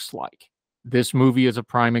gaze looks like, this movie is a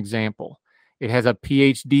prime example. It has a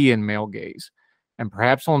PhD in male gaze. And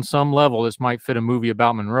perhaps on some level, this might fit a movie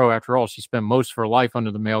about Monroe. After all, she spent most of her life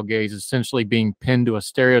under the male gaze, essentially being pinned to a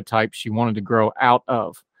stereotype she wanted to grow out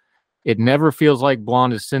of. It never feels like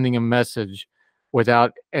Blonde is sending a message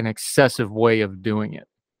without an excessive way of doing it.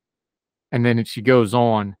 And then she goes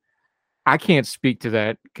on. I can't speak to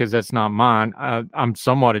that because that's not mine. I'm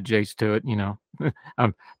somewhat adjacent to it.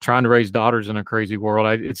 I'm trying to raise daughters in a crazy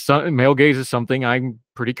world. Male gaze is something I'm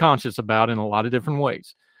pretty conscious about in a lot of different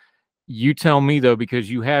ways. You tell me, though,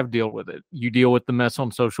 because you have dealt with it. You deal with the mess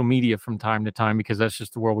on social media from time to time because that's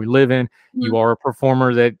just the world we live in. Mm-hmm. You are a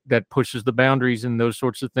performer that pushes the boundaries and those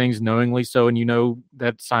sorts of things knowingly so, and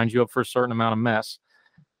that signs you up for a certain amount of mess.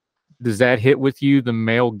 Does that hit with you, the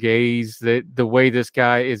male gaze, that the way this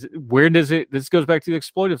guy is? Where does it? This goes back to the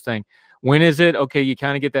exploitive thing. When is it okay? You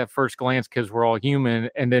kind of get that first glance because we're all human,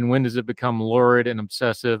 and then when does it become lurid and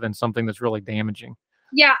obsessive and something that's really damaging?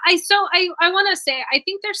 Yeah, I want to say I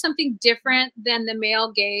think there's something different than the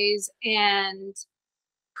male gaze and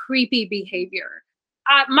creepy behavior.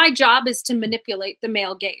 My job is to manipulate the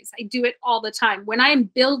male gaze. I do it all the time. When I'm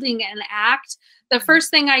building an act, the first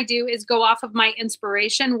thing I do is go off of my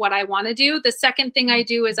inspiration, what I want to do. The second thing I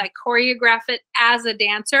do is I choreograph it as a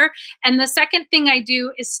dancer. And the second thing I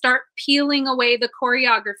do is start peeling away the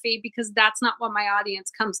choreography because that's not what my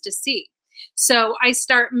audience comes to see. So I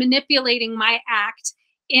start manipulating my act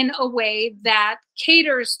in a way that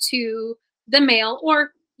caters to the male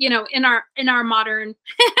or in our modern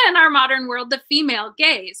world, the female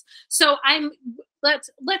gaze. So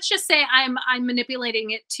let's just say I'm manipulating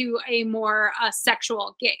it to a more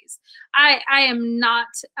sexual gaze. I am not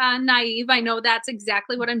naive. I know that's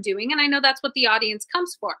exactly what I'm doing, and I know that's what the audience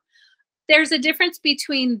comes for. There's a difference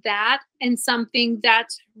between that and something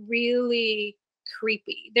that's really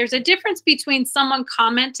creepy. There's a difference between someone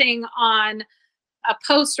commenting on a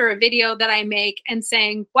post or a video that I make and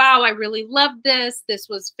saying, wow, I really love this. This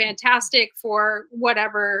was fantastic for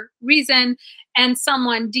whatever reason. And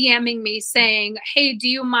someone DMing me saying, hey, do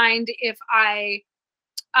you mind if I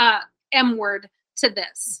M-word to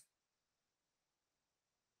this?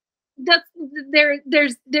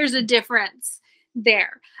 there's a difference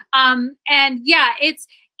there. And yeah, it's,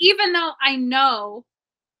 even though I know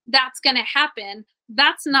that's going to happen,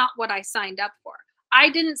 that's not what I signed up for. I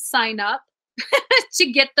didn't sign up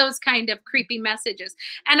to get those kind of creepy messages.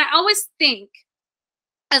 And I always think,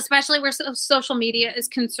 especially where social media is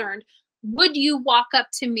concerned, would you walk up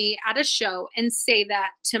to me at a show and say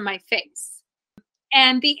that to my face?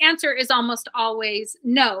 And the answer is almost always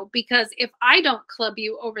no, because if I don't club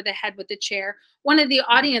you over the head with the chair, one of the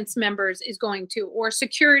audience members is going to, or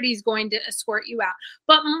security is going to escort you out.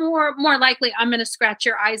 But more likely, I'm going to scratch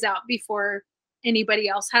your eyes out before anybody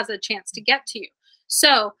else has a chance to get to you.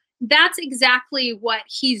 So that's exactly what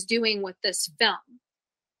he's doing with this film.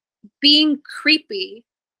 Being creepy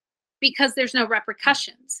because there's no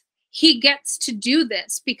repercussions. He gets to do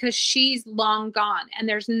this because she's long gone and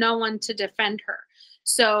there's no one to defend her.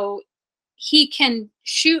 So he can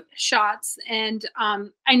shoot shots, and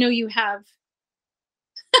I know you have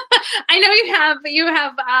you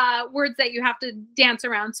have words that you have to dance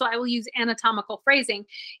around, so I will use anatomical phrasing.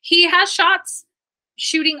 He has shots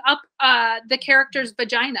shooting up the character's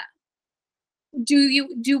vagina.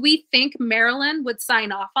 Do we think Marilyn would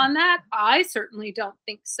sign off on that? I certainly don't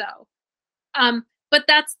think so. But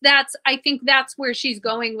I think that's where she's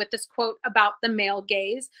going with this quote about the male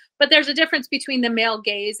gaze. But there's a difference between the male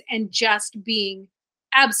gaze and just being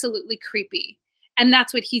absolutely creepy. And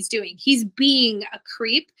that's what he's doing. He's being a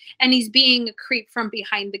creep, and he's being a creep from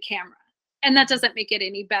behind the camera. And that doesn't make it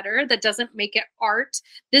any better. That doesn't make it art.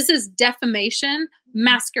 This is defamation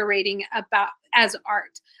masquerading as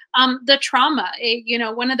art. The trauma,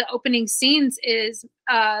 one of the opening scenes is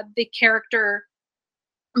the character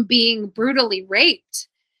being brutally raped.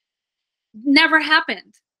 Never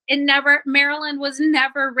happened. Marilyn was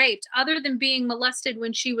never raped, other than being molested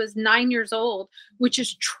when she was 9 years old, which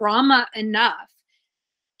is trauma enough.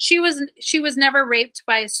 She was never raped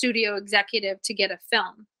by a studio executive to get a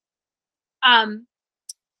film.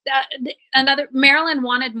 Marilyn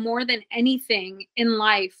wanted more than anything in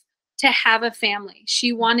life to have a family.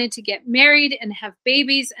 She wanted to get married and have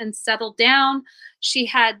babies and settle down. She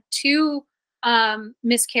had 2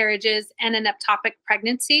 miscarriages and an ectopic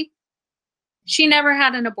pregnancy. She never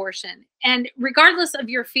had an abortion. And regardless of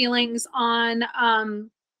your feelings on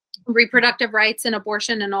reproductive rights and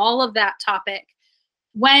abortion and all of that topic,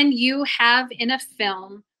 when you have in a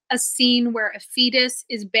film a scene where a fetus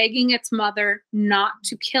is begging its mother not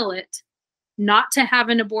to kill it, not to have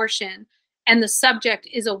an abortion, and the subject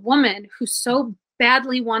is a woman who so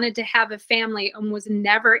badly wanted to have a family and was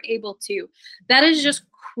never able to, that is just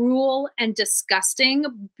cruel and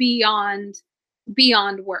disgusting beyond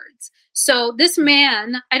words. So this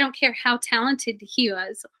man, I don't care how talented he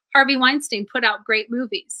was, Harvey Weinstein put out great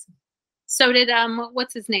movies. So did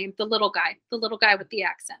what's his name? The little guy with the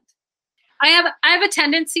accent. I have a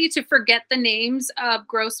tendency to forget the names of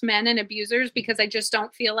gross men and abusers because I just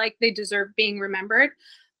don't feel like they deserve being remembered.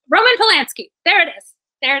 Roman Polanski. There it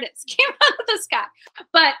is. Came out of the sky.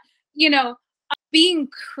 But, being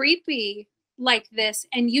creepy like this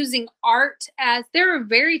and using art as, there are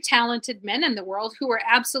very talented men in the world who are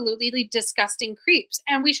absolutely disgusting creeps.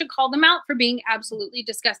 And we should call them out for being absolutely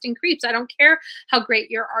disgusting creeps. I don't care how great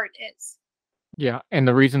your art is. Yeah, and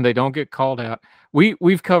the reason they don't get called out,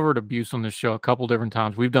 we've covered abuse on this show a couple different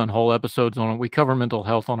times. We've done whole episodes on it. We cover mental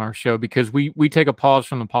health on our show because we take a pause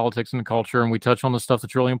from the politics and the culture, and we touch on the stuff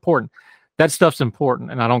that's really important. That stuff's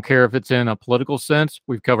important, and I don't care if it's in a political sense.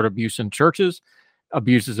 We've covered abuse in churches.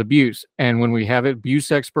 Abuse is abuse, and when we have abuse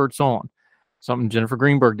experts on, something Jennifer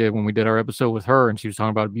Greenberg did when we did our episode with her, and she was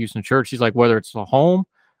talking about abuse in church. She's like, whether it's a home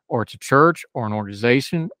or it's a church or an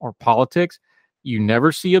organization or politics, you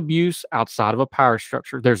never see abuse outside of a power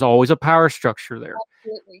structure. There's always a power structure there.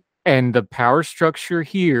 Absolutely. And the power structure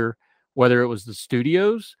here, whether it was the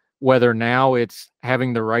studios, whether now it's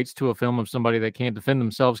having the rights to a film of somebody that can't defend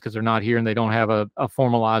themselves because they're not here and they don't have a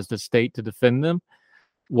formalized estate to defend them,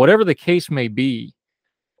 whatever the case may be,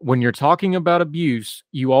 when you're talking about abuse,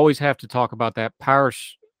 you always have to talk about that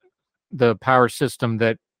the power system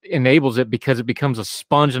that enables it, because it becomes a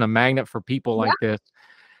sponge and a magnet for people like this.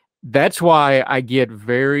 That's why I get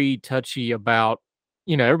very touchy about,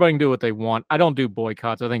 everybody can do what they want. I don't do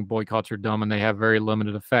boycotts. I think boycotts are dumb and they have very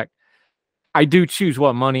limited effect. I do choose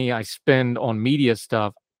what money I spend on media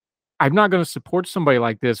stuff. I'm not going to support somebody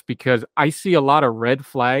like this because I see a lot of red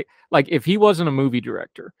flag. Like, if he wasn't a movie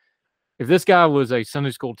director, if this guy was a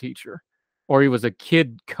Sunday school teacher or he was a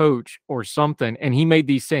kid coach or something, and he made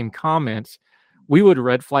these same comments, we would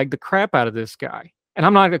red flag the crap out of this guy. And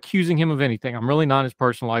I'm not accusing him of anything. I'm really not in his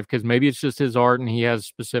personal life, because maybe it's just his art and he has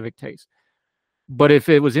specific taste. But if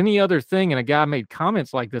it was any other thing and a guy made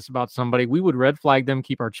comments like this about somebody, we would red flag them,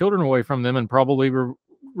 keep our children away from them, and probably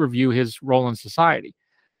review his role in society.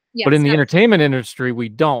 Yes, but in the entertainment industry, we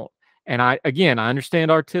don't. And I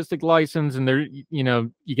understand artistic license, and there, you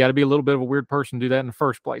know, you got to be a little bit of a weird person to do that in the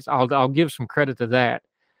first place. I'll give some credit to that.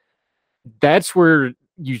 That's where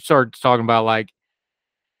you start talking about, like,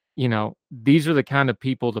 you know, these are the kind of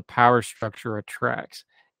people the power structure attracts.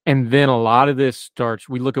 And then a lot of this starts,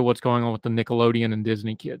 we look at what's going on with the Nickelodeon and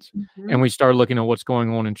Disney kids, and we start looking at what's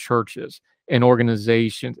going on in churches and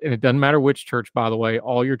organizations. And it doesn't matter which church, by the way,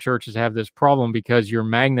 all your churches have this problem because you're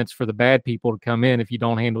magnets for the bad people to come in if you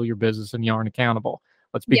don't handle your business and you aren't accountable.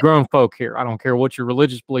 Let's be grown folk here. I don't care what your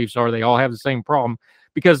religious beliefs are. They all have the same problem,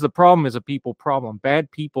 because the problem is a people problem. Bad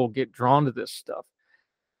people get drawn to this stuff.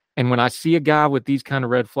 And when I see a guy with these kind of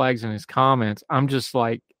red flags in his comments, I'm just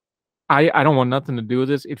like, I don't want nothing to do with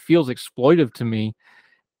this. It feels exploitive to me.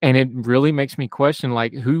 And it really makes me question,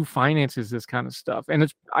 like, who finances this kind of stuff? And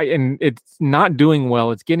it's not doing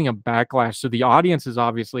well. It's getting a backlash. So the audience has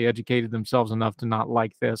obviously educated themselves enough to not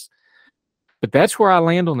like this. But that's where I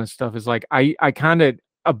land on this stuff, is like, I kind of,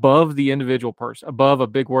 above the individual person, above a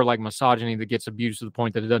big word like misogyny that gets abused to the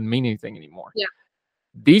point that it doesn't mean anything anymore. Yeah.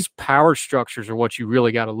 These power structures are what you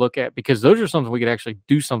really got to look at, because those are something we could actually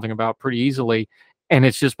do something about pretty easily. And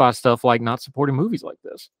it's just by stuff like not supporting movies like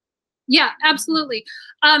this. Yeah, absolutely.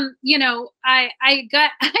 You know, I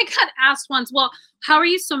got asked once, well, how are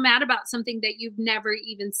you so mad about something that you've never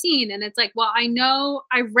even seen? And it's like, well, I know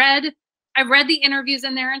I read the interviews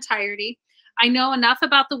in their entirety. I know enough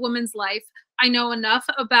about the woman's life. I know enough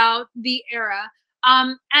about the era.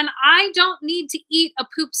 And I don't need to eat a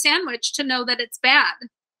poop sandwich to know that it's bad.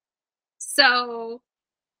 So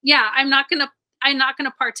yeah, I'm not gonna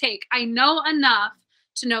partake. I know enough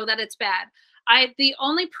to know that it's bad. The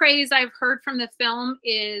only praise I've heard from the film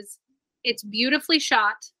is it's beautifully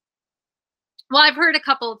shot. Well, I've heard a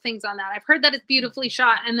couple of things on that. I've heard that it's beautifully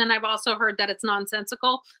shot, and then I've also heard that it's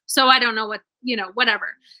nonsensical. So I don't know what, you know,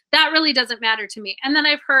 whatever. That really doesn't matter to me. And then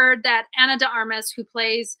I've heard that Ana de Armas, who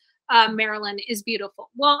plays Marilyn, is beautiful.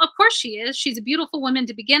 Well, of course she is. She's a beautiful woman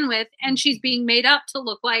to begin with, and she's being made up to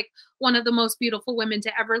look like one of the most beautiful women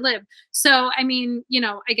to ever live. So, I mean, you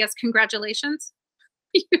know, I guess congratulations.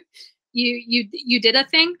 you did a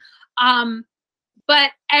thing.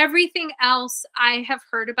 But everything else I have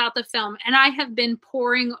heard about the film, and I have been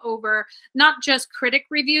poring over not just critic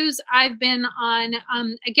reviews. I've been on,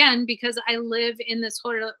 again, because I live in this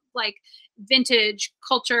sort of like vintage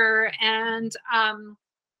culture and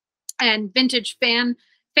vintage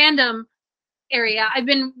fandom area. I've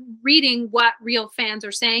been reading what real fans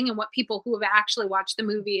are saying and what people who have actually watched the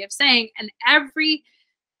movie have saying. And every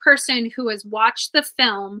person who has watched the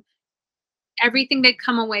film, everything they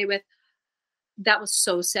come away with, that was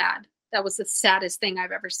so sad. That was the saddest thing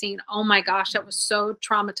I've ever seen. Oh my gosh, that was so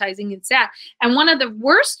traumatizing and sad. And one of the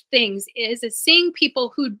worst things is seeing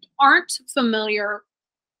people who aren't familiar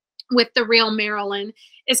with the real Marilyn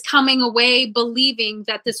is coming away believing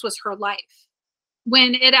that this was her life,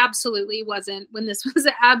 when it absolutely wasn't, when this was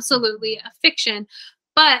absolutely a fiction.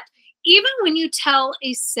 But even when you tell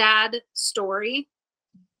a sad story,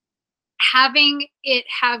 having it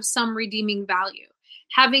have some redeeming value,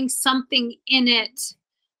 having something in it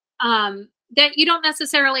that you don't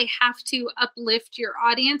necessarily have to uplift your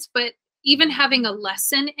audience, but even having a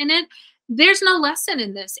lesson in it. There's no lesson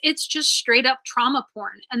in this. It's just straight up trauma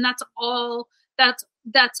porn. And that's all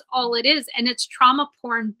it is. And it's trauma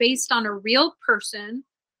porn based on a real person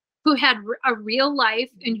who had a real life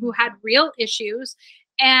and who had real issues,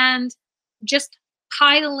 and just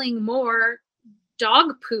piling more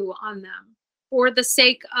dog poo on them for the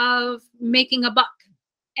sake of making a buck.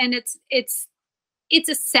 And it's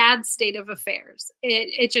a sad state of affairs.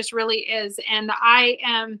 It just really is. And I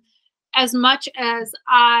am, as much as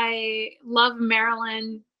I love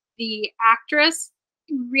Marilyn, the actress,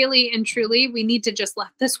 really and truly, we need to just let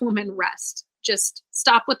this woman rest. Just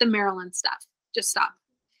stop with the Marilyn stuff. Just stop.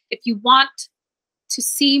 If you want to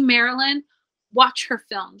see Marilyn, watch her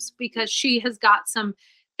films, because she has got some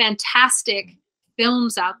fantastic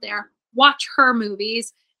films out there. Watch her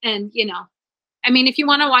movies. And, you know, I mean, if you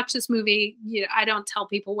want to watch this movie, you know, I don't tell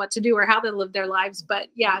people what to do or how to live their lives, but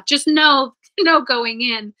yeah, just know going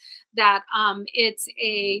in that it's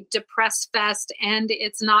a depressed fest, and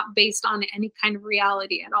it's not based on any kind of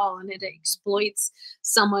reality at all, and it exploits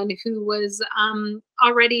someone who was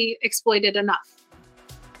already exploited enough.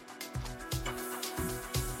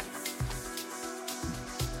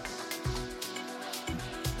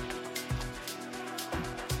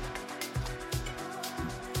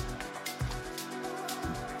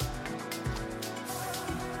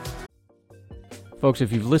 Folks,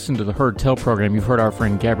 if you've listened to the Heard Tell program, you've heard our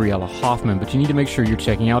friend Gabriella Hoffman, but you need to make sure you're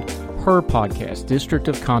checking out her podcast, District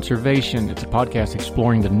of Conservation. It's a podcast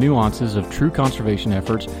exploring the nuances of true conservation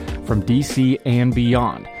efforts from DC and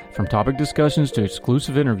beyond. From topic discussions to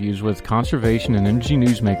exclusive interviews with conservation and energy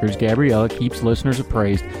newsmakers, Gabriella keeps listeners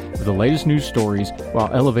appraised of the latest news stories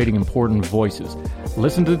while elevating important voices.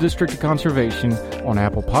 Listen to District of Conservation on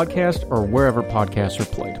Apple Podcasts or wherever podcasts are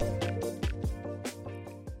played.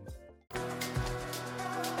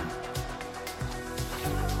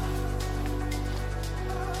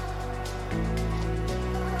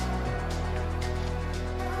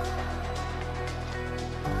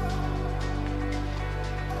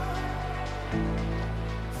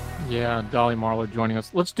 Yeah, Dolly Marlowe joining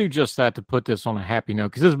us. Let's do just that to put this on a happy note,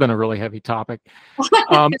 because this has been a really heavy topic.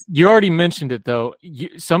 You already mentioned it, though.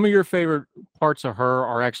 Some of your favorite parts of her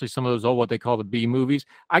are actually some of those old, what they call the B movies.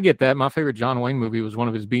 I get that. My favorite John Wayne movie was one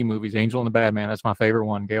of his B movies, Angel and the Bad Man. That's my favorite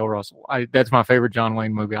one, Gail Russell. That's my favorite John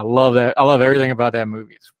Wayne movie. I love that. I love everything about that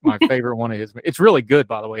movie. It's my favorite one of his. It's really good,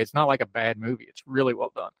 by the way. It's not like a bad movie. It's really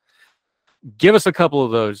well done. Give us a couple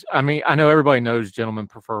of those. I mean, I know everybody knows gentlemen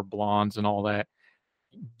prefer blondes and all that.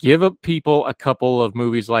 Give up people a couple of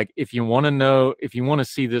movies, like if you want to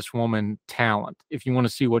see this woman talent, if you want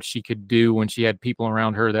to see what she could do when she had people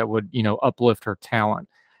around her that would, uplift her talent,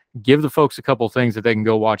 give the folks a couple of things that they can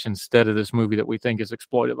go watch instead of this movie that we think is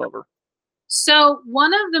exploitive of her. So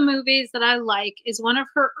one of the movies that I like is one of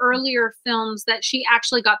her earlier films that she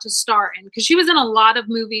actually got to star in, because she was in a lot of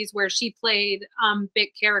movies where she played big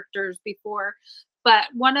characters before. But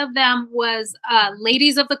one of them was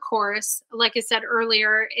Ladies of the Chorus. Like I said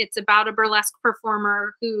earlier, it's about a burlesque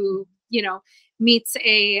performer who, meets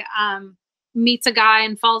a guy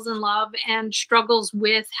and falls in love and struggles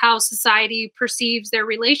with how society perceives their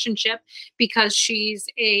relationship because she's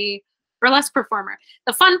a burlesque performer.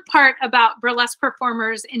 The fun part about burlesque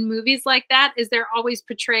performers in movies like that is they're always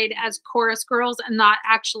portrayed as chorus girls and not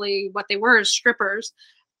actually what they were as strippers.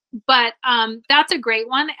 But that's a great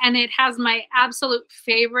one, and it has my absolute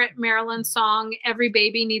favorite Marilyn song, Every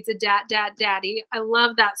Baby Needs a Dad, Dad, Daddy. I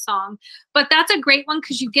love that song. But that's a great one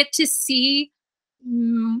because you get to see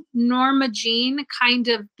Norma Jean kind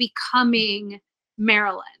of becoming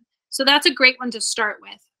Marilyn. So that's a great one to start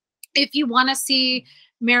with. If you want to see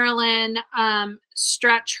Marilyn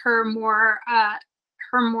stretch her more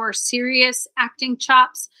serious acting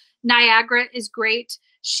chops, Niagara is great.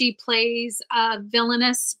 She plays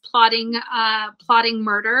villainous plotting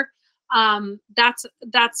murder.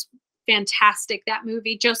 That's fantastic, that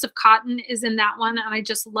movie. Joseph Cotton is in that one, and I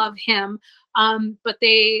just love him. But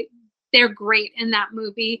they're great in that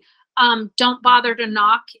movie. Don't Bother to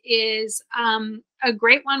Knock is a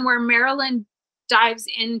great one where Marilyn dives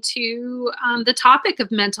into the topic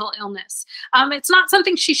of mental illness. It's not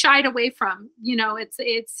something she shied away from.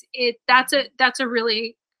 That's a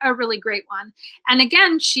really great one. And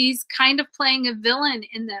again, she's kind of playing a villain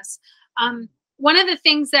in this. One of the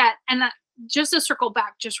things that, and just to circle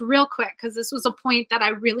back just real quick, because this was a point that I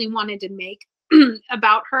really wanted to make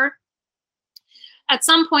about her. At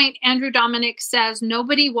some point, Andrew Dominik says,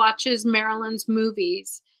 nobody watches Marilyn's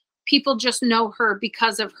movies. People just know her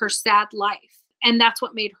because of her sad life. And that's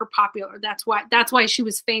what made her popular. That's why she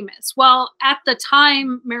was famous. Well, at the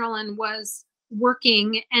time Marilyn was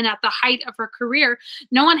working and at the height of her career,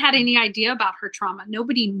 no one had any idea about her trauma.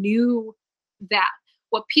 Nobody knew that.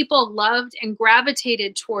 What people loved and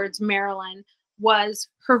gravitated towards Marilyn was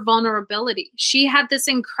her vulnerability. She had this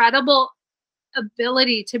incredible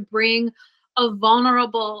ability to bring a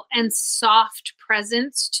vulnerable and soft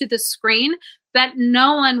presence to the screen that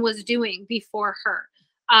no one was doing before her.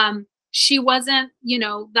 She wasn't,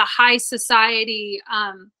 the high society,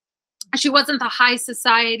 she wasn't the high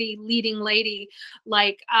society leading lady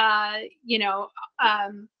like,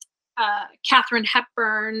 Katharine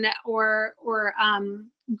Hepburn or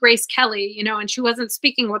Grace Kelly, and she wasn't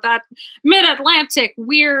speaking with that mid-Atlantic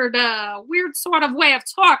weird sort of way of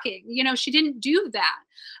talking. She didn't do that.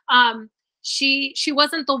 She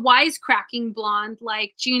wasn't the wisecracking blonde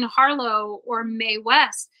like Jean Harlow or Mae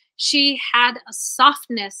West. She had a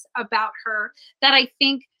softness about her that I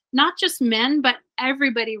think not just men, but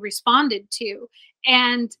everybody responded to.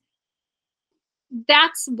 And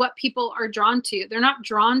that's what people are drawn to. They're not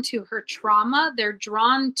drawn to her trauma. They're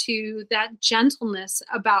drawn to that gentleness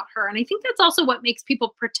about her. And I think that's also what makes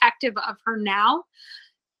people protective of her now.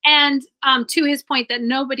 And to his point that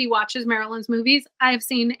nobody watches Marilyn's movies, I've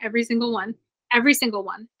seen every single one,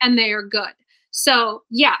 and they are good. So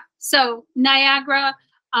yeah, so Niagara,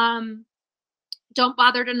 Don't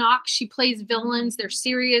Bother to Knock, she plays villains. They're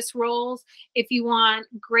serious roles. If you want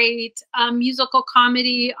great musical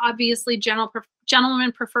comedy, obviously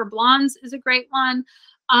Gentlemen Prefer Blondes is a great one.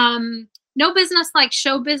 No Business Like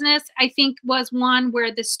Show Business, I think, was one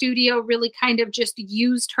where the studio really kind of just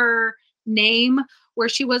used her name, where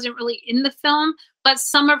she wasn't really in the film, but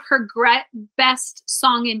some of her best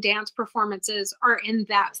song and dance performances are in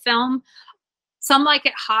that film. Some Like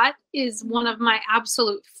It Hot is one of my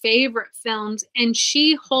absolute favorite films, and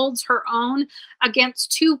she holds her own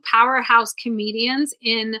against two powerhouse comedians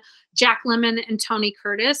in Jack Lemmon and Tony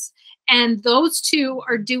Curtis. And those two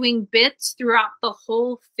are doing bits throughout the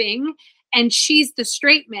whole thing. And she's the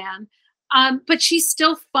straight man. But she's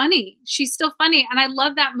still funny. She's still funny. And I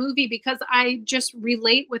love that movie because I just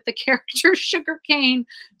relate with the character Sugarcane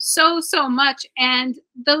so much. And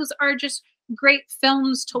those are just great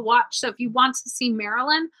films to watch. So if you want to see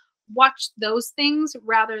Marilyn, watch those things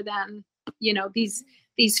rather than, you know, these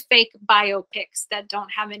fake biopics that don't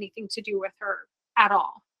have anything to do with her at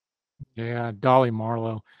all. Yeah, Dolly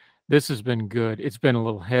Marlowe. This has been good. It's been a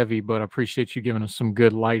little heavy, but I appreciate you giving us some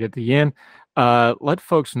good light at the end. Let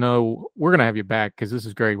folks know we're going to have you back because this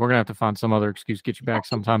is great. We're going to have to find some other excuse to get you back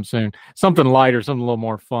sometime soon. Something lighter, something a little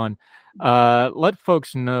more fun. Let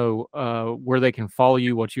folks know where they can follow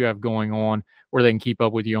you, what you have going on, where they can keep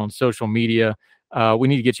up with you on social media. We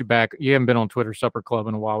need to get you back. You haven't been on Twitter Supper Club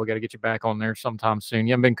in a while. We got to get you back on there sometime soon.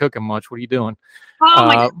 You haven't been cooking much. What are you doing? Oh,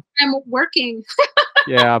 my God, I'm working.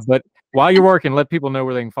 Yeah, but while you're working, let people know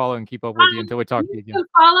where they can follow and keep up with you until we talk to you again. You can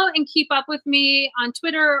follow and keep up with me on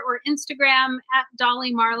Twitter or Instagram at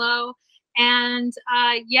Dolly Marlowe. And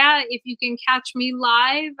yeah, if you can catch me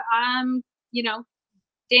live, you know,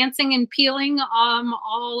 dancing and peeling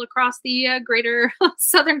all across the greater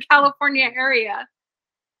Southern California area.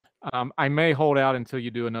 I may hold out until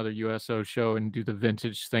you do another USO show and do the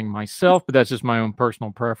vintage thing myself, but that's just my own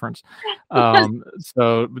personal preference.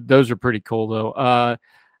 So those are pretty cool, though.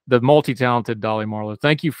 The multi-talented Dolly Marlowe,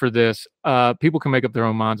 thank you for this. People can make up their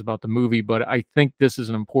own minds about the movie, but I think this is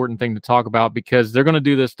an important thing to talk about because they're going to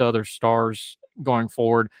do this to other stars going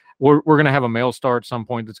forward. We're going to have a male star at some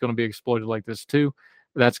point that's going to be exploited like this too.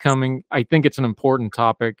 That's coming. I think it's an important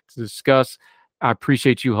topic to discuss. I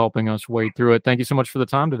appreciate you helping us wade through it. Thank you so much for the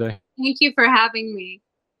time today. Thank you for having me.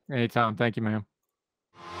 Anytime. Thank you, ma'am.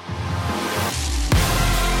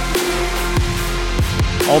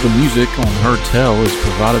 All the music on Heard Tell is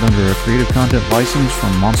provided under a Creative Content license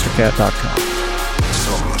from monstercat.com.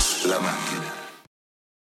 Somos la mente.